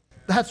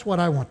 That's what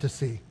I want to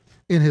see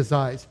in his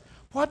eyes.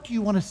 What do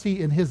you want to see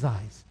in his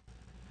eyes?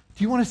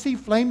 Do you want to see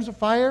flames of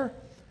fire?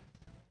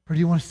 Or do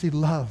you want to see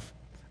love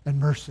and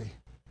mercy?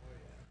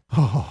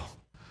 Oh.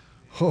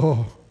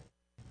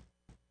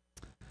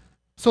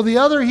 So the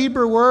other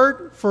Hebrew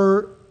word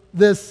for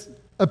this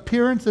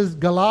appearance is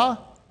galah.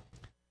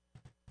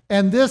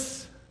 And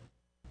this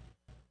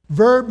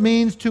verb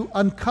means to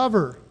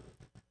uncover,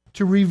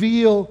 to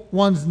reveal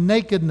one's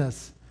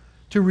nakedness,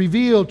 to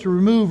reveal, to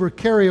remove, or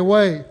carry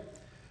away.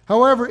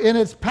 However, in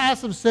its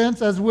passive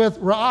sense, as with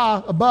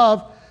ra'ah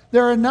above,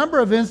 there are a number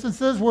of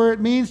instances where it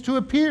means to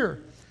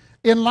appear,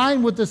 in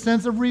line with the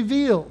sense of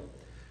reveal.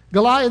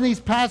 Galah in these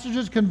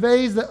passages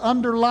conveys the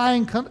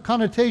underlying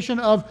connotation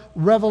of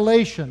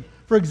revelation.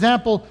 For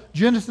example,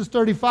 Genesis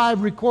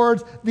 35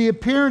 records the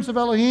appearance of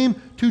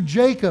Elohim to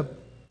Jacob.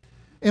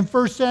 In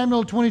 1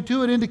 Samuel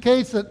 22, it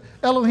indicates that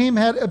Elohim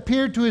had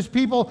appeared to his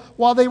people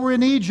while they were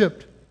in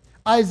Egypt.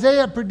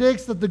 Isaiah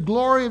predicts that the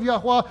glory of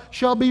Yahweh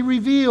shall be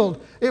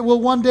revealed. It will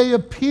one day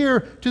appear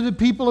to the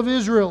people of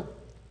Israel.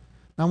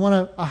 I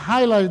want to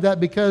highlight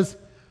that because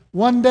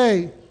one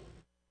day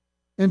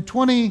in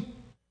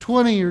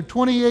 2020 or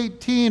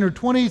 2018 or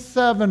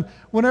 27,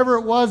 whenever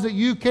it was that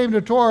you came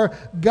to Torah,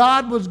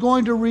 God was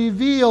going to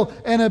reveal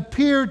and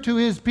appear to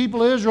his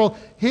people Israel,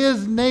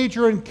 his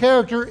nature and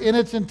character in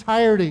its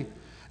entirety.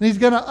 And he's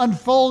going to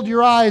unfold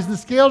your eyes. The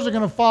scales are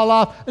going to fall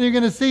off, and you're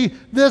going to see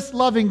this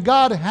loving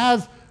God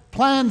has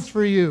plans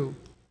for you.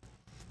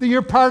 That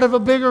you're part of a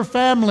bigger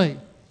family.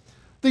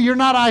 That you're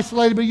not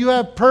isolated, but you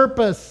have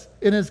purpose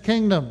in his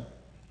kingdom.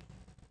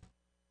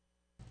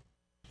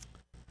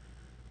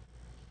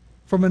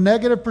 From a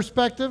negative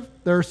perspective,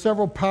 there are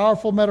several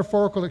powerful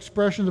metaphorical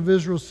expressions of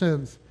Israel's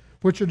sins,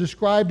 which are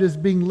described as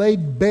being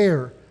laid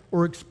bare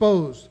or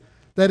exposed.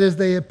 That is,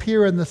 they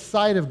appear in the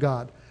sight of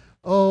God.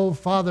 Oh,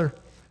 Father,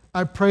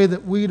 I pray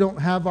that we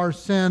don't have our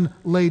sin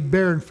laid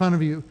bare in front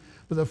of you.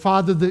 But the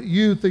Father, that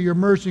you, through your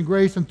mercy and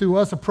grace and through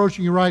us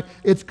approaching you right,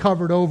 it's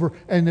covered over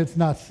and it's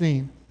not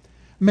seen.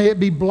 May it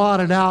be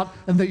blotted out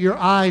and that your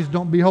eyes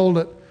don't behold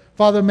it.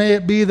 Father, may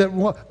it be that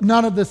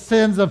none of the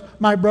sins of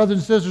my brothers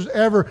and sisters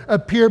ever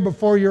appear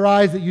before your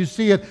eyes, that you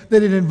see it,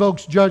 that it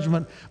invokes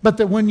judgment. But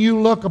that when you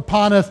look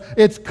upon us,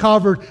 it's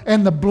covered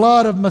and the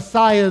blood of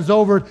Messiah is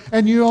over it,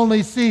 and you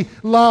only see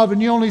love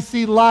and you only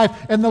see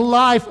life, and the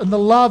life and the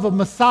love of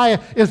Messiah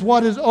is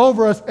what is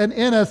over us and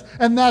in us,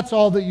 and that's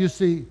all that you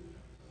see.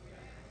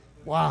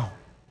 Wow.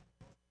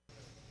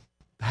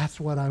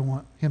 That's what I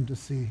want him to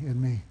see in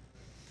me.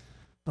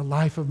 The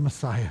life of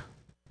Messiah.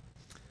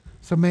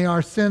 So may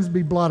our sins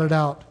be blotted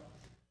out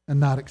and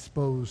not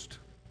exposed.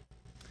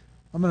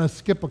 I'm going to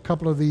skip a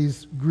couple of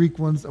these Greek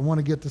ones. I want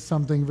to get to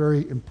something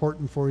very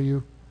important for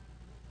you.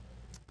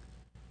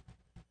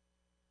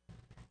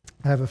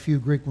 I have a few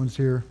Greek ones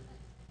here.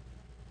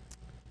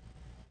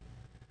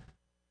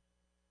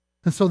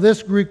 And so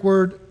this Greek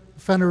word,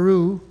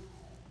 phaneroo,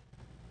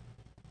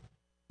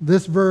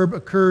 this verb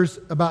occurs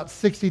about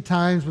 60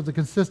 times with the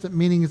consistent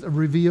meanings of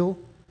reveal,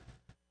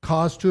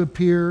 cause to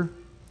appear.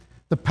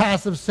 The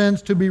passive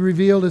sense to be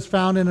revealed is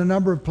found in a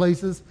number of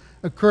places,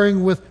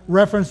 occurring with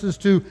references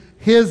to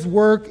His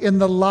work in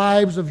the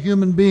lives of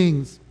human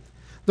beings,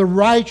 the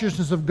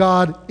righteousness of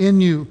God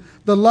in you,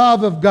 the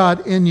love of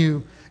God in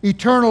you,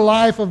 eternal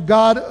life of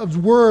God's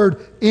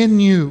Word in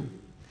you,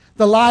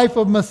 the life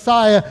of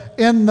Messiah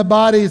in the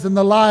bodies and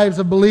the lives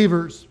of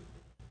believers,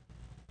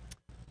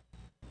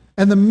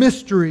 and the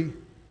mystery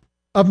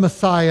of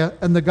Messiah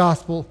and the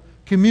gospel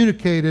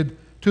communicated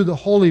to the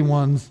holy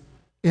ones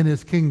in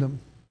His kingdom.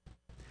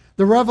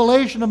 The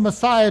revelation of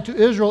Messiah to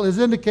Israel is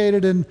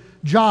indicated in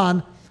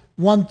John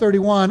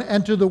 1:31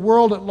 and to the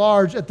world at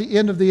large at the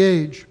end of the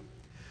age.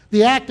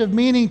 The act of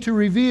meaning to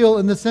reveal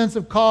in the sense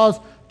of cause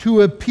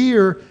to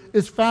appear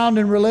is found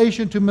in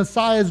relation to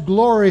Messiah's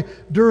glory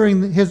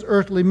during His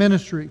earthly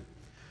ministry.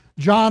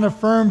 John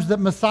affirms that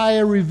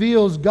Messiah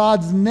reveals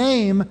God's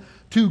name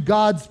to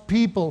God's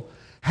people.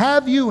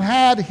 Have you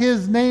had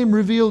His name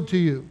revealed to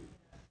you?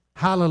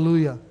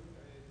 Hallelujah.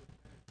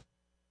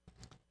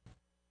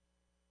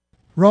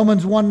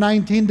 Romans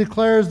 1:19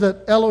 declares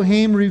that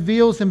Elohim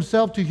reveals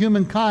Himself to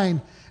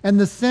humankind, and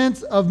the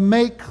sense of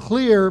make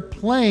clear,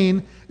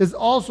 plain, is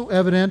also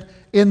evident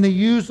in the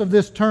use of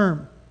this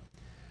term.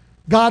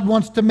 God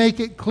wants to make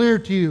it clear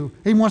to you.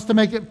 He wants to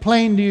make it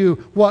plain to you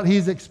what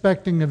He's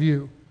expecting of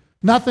you.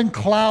 Nothing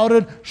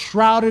clouded,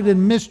 shrouded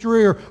in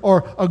mystery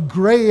or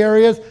gray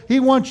areas. He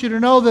wants you to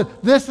know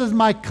that this is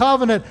my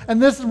covenant and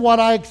this is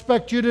what I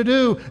expect you to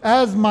do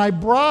as my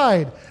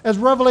bride. As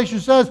Revelation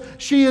says,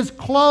 she is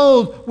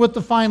clothed with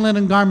the fine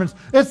linen garments.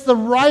 It's the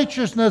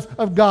righteousness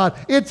of God.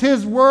 It's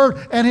His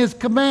word and His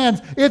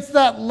commands. It's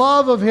that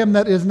love of Him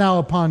that is now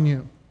upon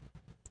you.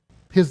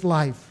 His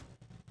life.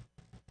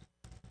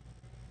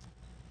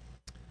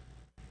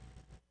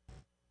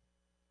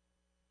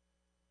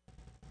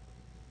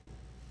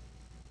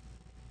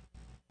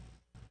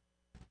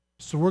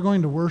 So we're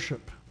going to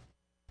worship.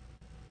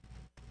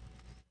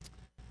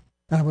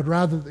 And I would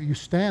rather that you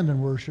stand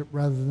and worship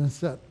rather than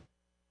sit.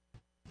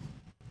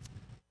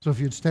 So if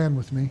you'd stand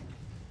with me.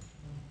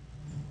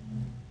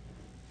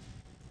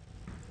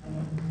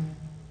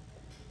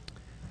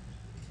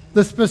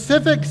 The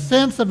specific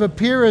sense of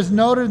appear is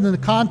noted in the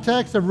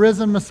context of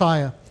risen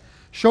Messiah,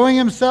 showing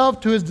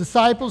Himself to His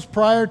disciples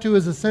prior to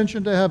His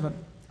ascension to heaven.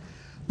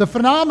 The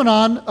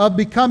phenomenon of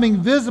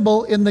becoming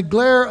visible in the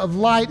glare of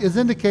light is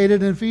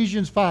indicated in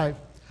Ephesians 5.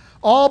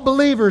 All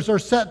believers are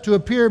set to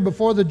appear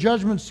before the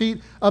judgment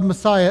seat of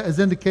Messiah, as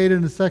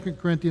indicated in 2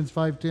 Corinthians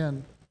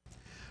 5:10.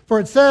 For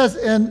it says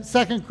in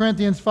 2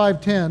 Corinthians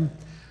 5:10,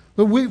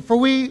 for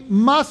we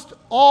must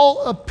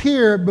all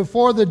appear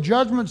before the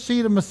judgment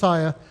seat of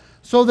Messiah,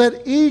 so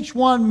that each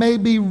one may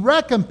be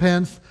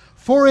recompensed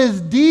for his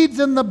deeds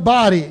in the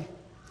body,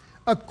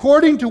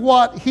 according to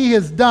what he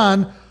has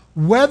done,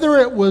 whether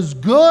it was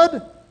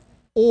good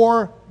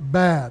or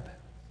bad.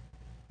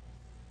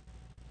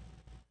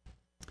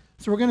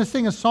 So we're going to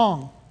sing a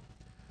song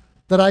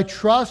that I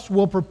trust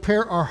will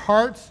prepare our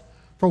hearts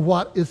for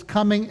what is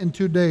coming in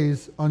 2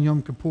 days on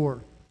Yom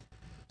Kippur.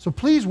 So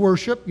please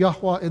worship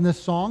Yahuwah in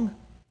this song.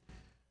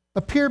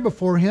 Appear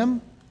before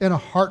Him in a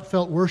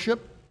heartfelt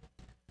worship.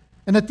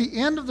 And at the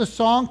end of the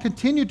song,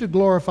 continue to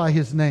glorify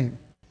His name.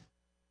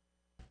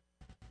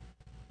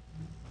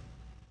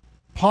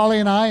 Polly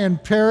and I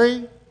and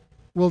Perry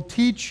will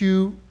teach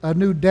you a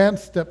new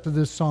dance step to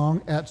this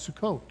song at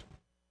Sukkot,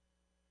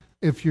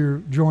 if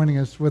you're joining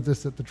us with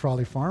us at the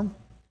Trolley Farm,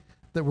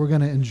 that we're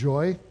going to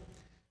enjoy.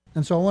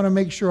 And so I want to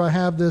make sure I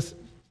have this.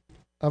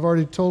 I've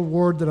already told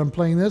Ward that I'm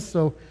playing this,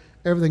 so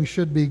everything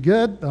should be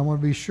good. I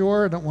want to be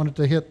sure. I don't want it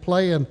to hit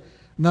play and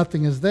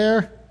nothing is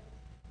there.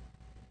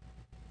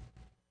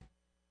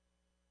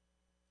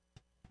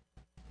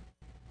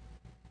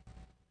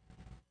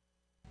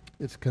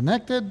 It's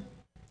connected.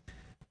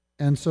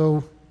 And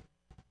so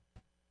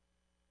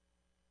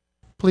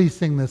please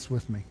sing this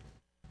with me.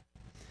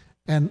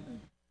 And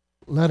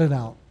let it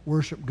out.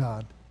 Worship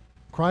God.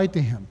 Cry to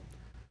Him.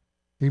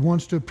 He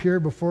wants to appear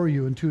before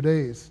you in 2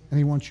 days, and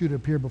He wants you to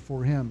appear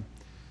before Him.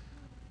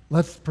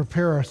 Let's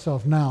prepare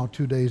ourselves now,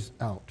 2 days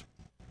out.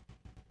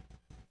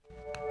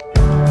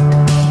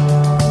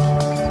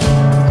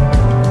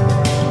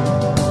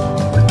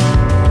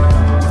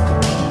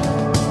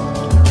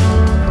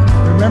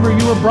 Remember,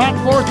 you were brought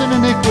forth in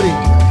iniquity.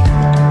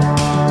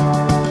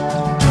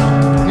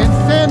 In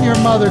sin, your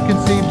mother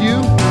conceived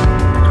you,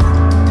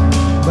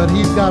 but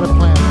He's got a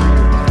plan for you.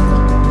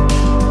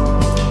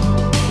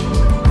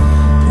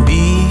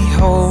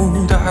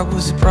 Behold, I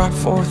was brought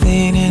forth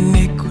in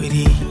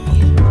iniquity,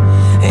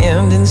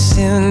 and in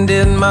sin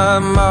did my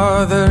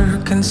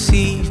mother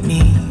conceive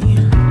me.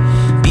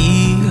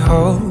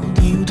 Behold,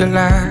 you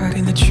delight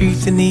in the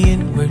truth in the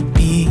inward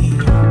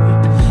being,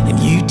 and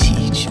you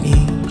teach me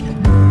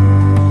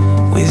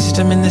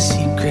wisdom in the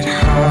secret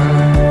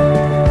heart.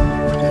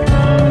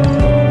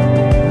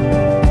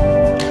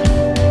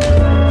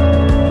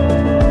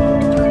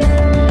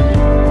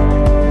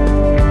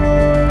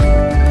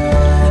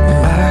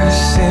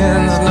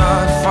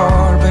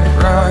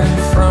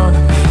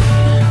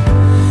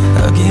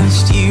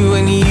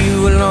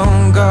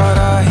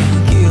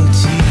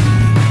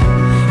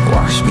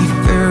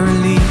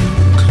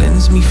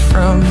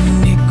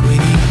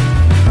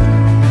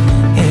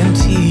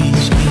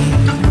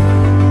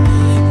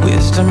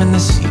 wisdom in the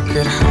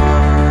secret heart.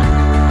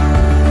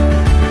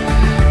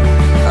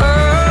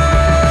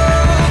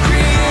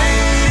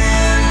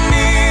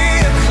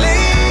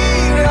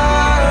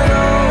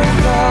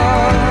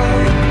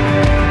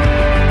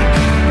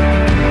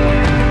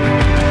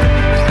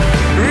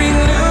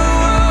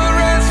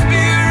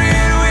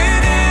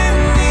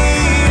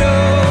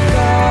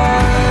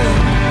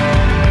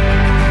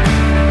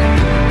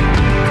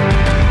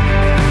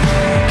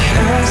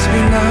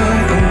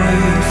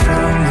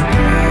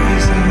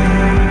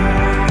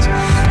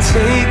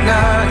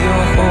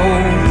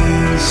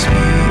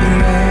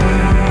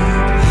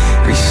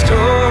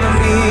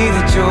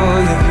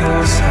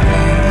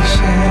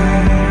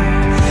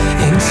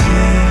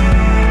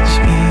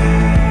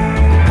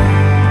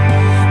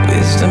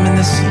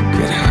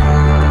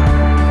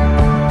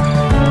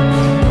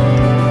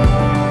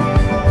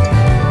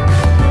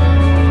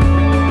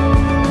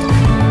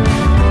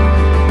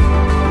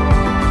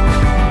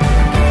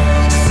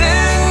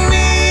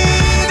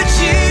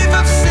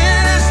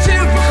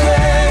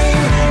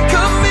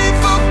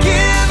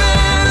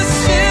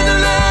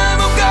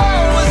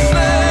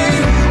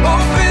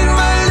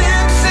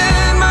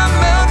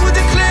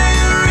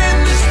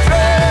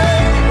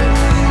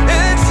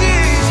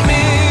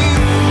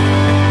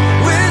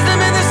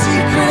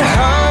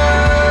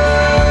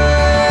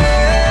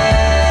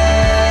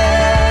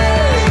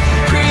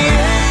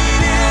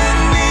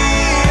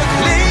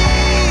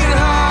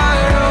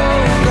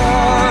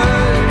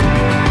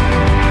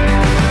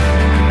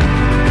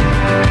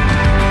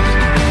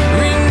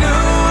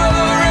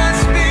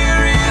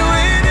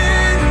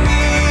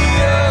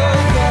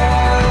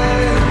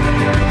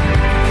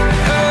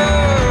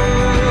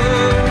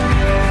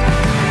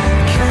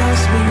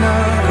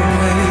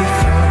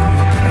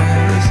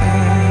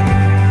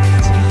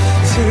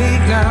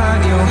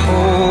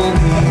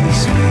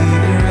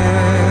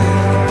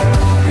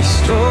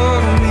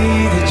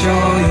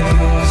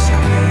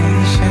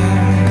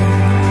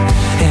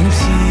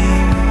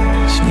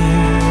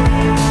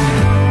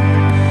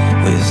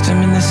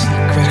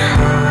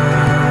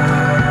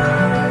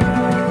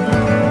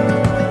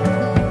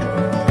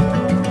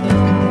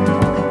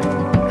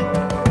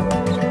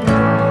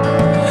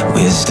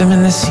 Wisdom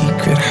in the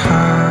secret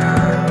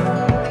heart.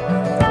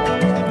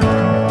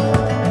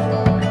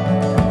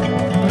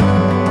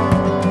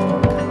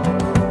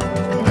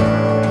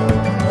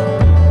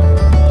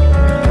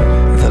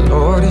 The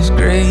Lord is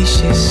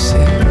gracious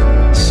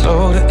and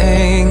slow to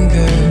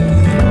anger,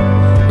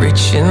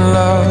 rich in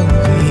love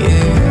He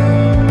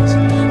is,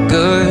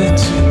 good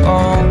to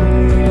all.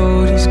 The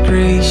Lord is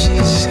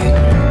gracious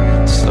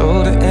and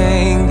slow to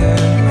anger,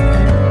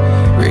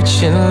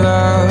 rich in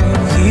love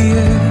He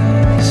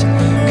is,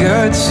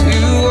 good to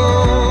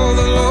all.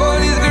 The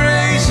Lord is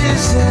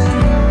gracious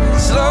and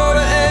slow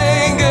to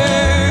anger,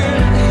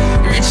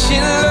 rich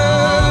in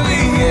love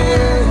He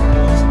is,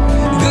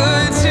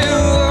 good to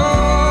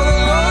all.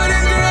 The Lord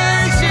is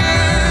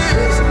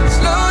gracious,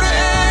 slow to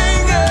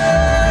anger,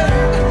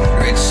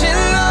 rich in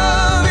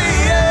love He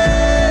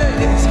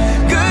is,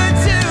 good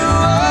to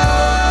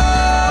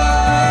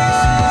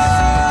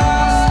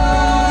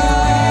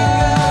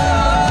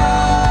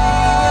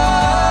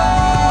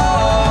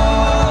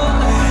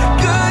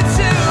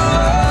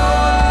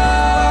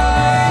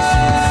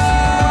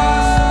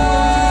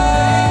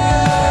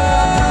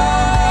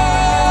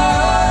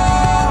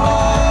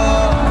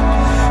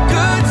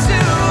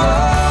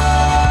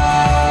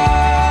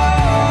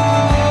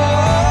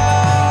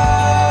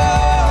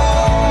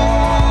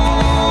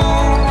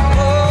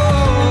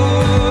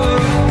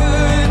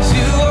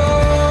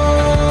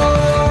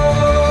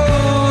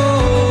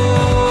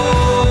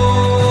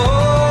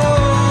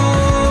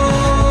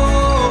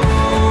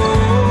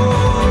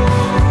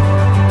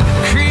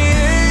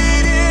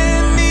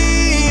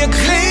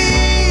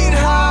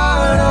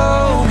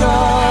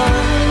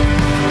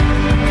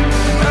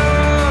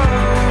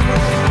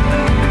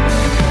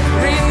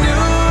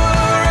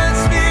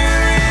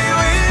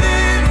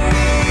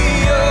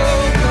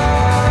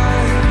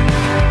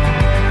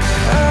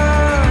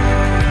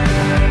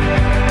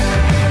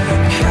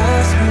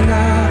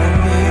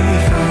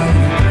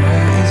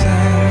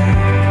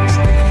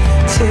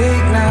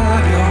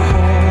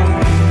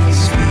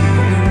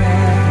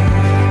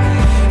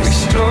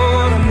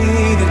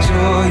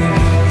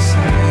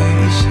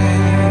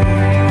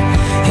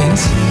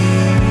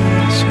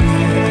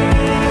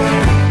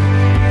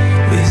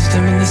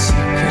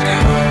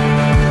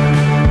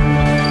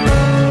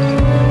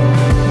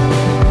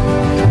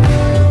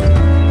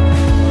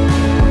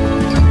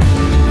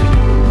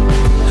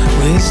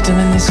wisdom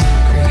in the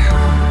secret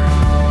heart.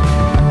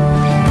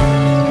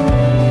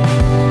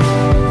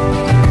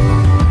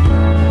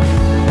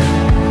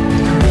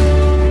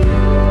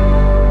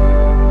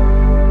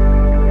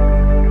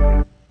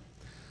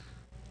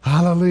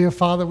 Hallelujah.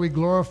 Father, we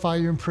glorify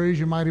you and praise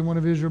you, mighty one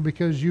of Israel,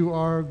 because you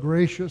are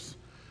gracious,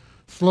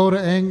 slow to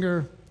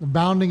anger,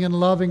 abounding in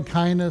loving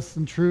kindness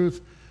and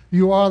truth,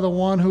 You are the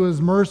one who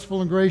is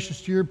merciful and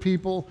gracious to your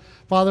people.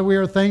 Father, we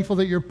are thankful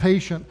that you're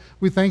patient.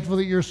 We're thankful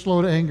that you're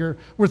slow to anger.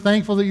 We're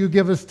thankful that you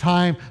give us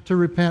time to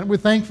repent. We're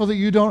thankful that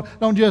you don't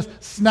just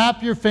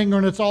snap your finger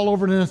and it's all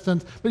over in an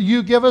instant, but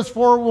you give us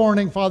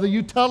forewarning, Father.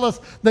 You tell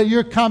us that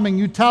you're coming.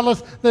 You tell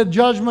us that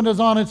judgment is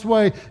on its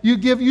way.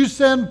 You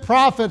send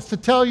prophets to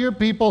tell your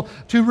people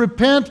to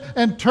repent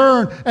and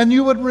turn, and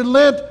you would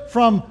relent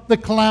from the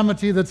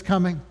calamity that's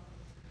coming.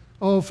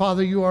 Oh,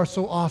 Father, you are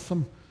so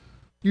awesome.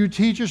 You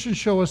teach us and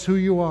show us who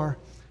you are.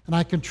 And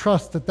I can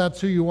trust that that's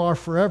who you are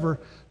forever.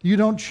 You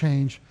don't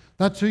change.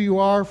 That's who you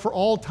are for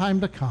all time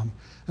to come.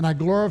 And I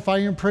glorify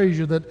you and praise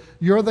you that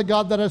you're the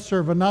God that I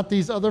serve, and not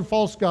these other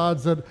false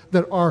gods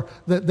that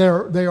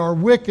are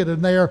wicked,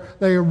 and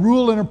they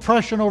rule in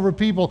oppression over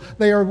people.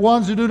 They are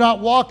ones who do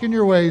not walk in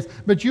your ways.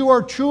 But you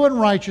are true and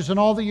righteous in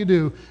all that you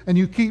do, and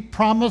you keep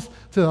promise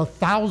to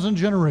 1,000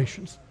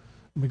 generations.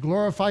 And we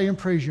glorify you and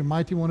praise you,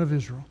 mighty one of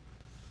Israel.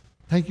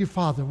 Thank you,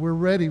 Father. We're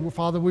ready.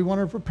 Father, we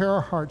want to prepare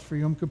our hearts for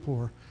Yom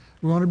Kippur.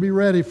 We want to be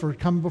ready for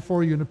coming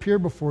before you and appear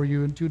before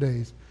you in 2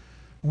 days.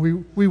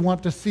 We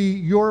want to see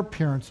your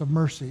appearance of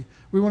mercy.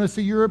 We want to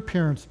see your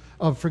appearance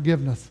of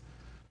forgiveness.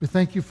 We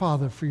thank you,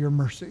 Father, for your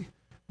mercy.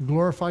 We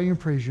glorify you and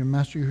praise you in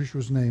Master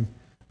Yahushua's name.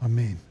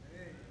 Amen.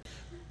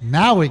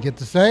 Now we get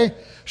to say,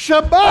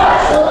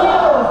 Shabbat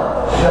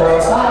Shalom!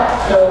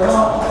 Shabbat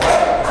Shalom!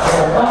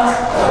 Shabbat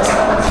Shalom!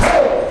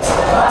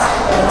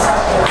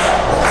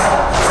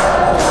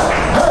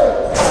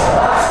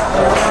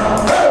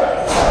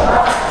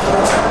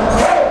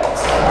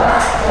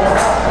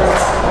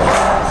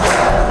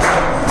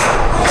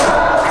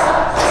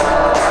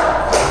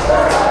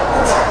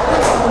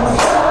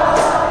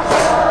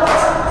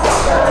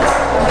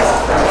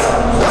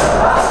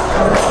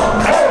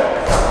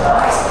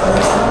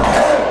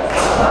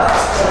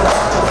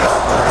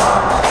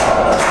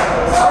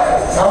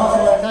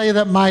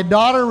 That my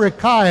daughter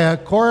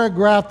Rakaya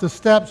choreographed the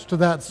steps to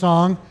that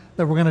song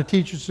that we're going to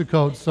teach you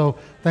Sukkot. So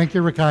thank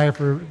you, Rakaya,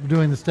 for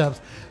doing the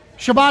steps.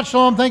 Shabbat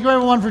Shalom. Thank you,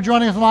 everyone, for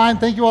joining us online.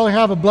 Thank you all.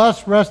 Have a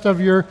blessed rest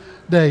of your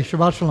day.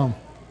 Shabbat Shalom.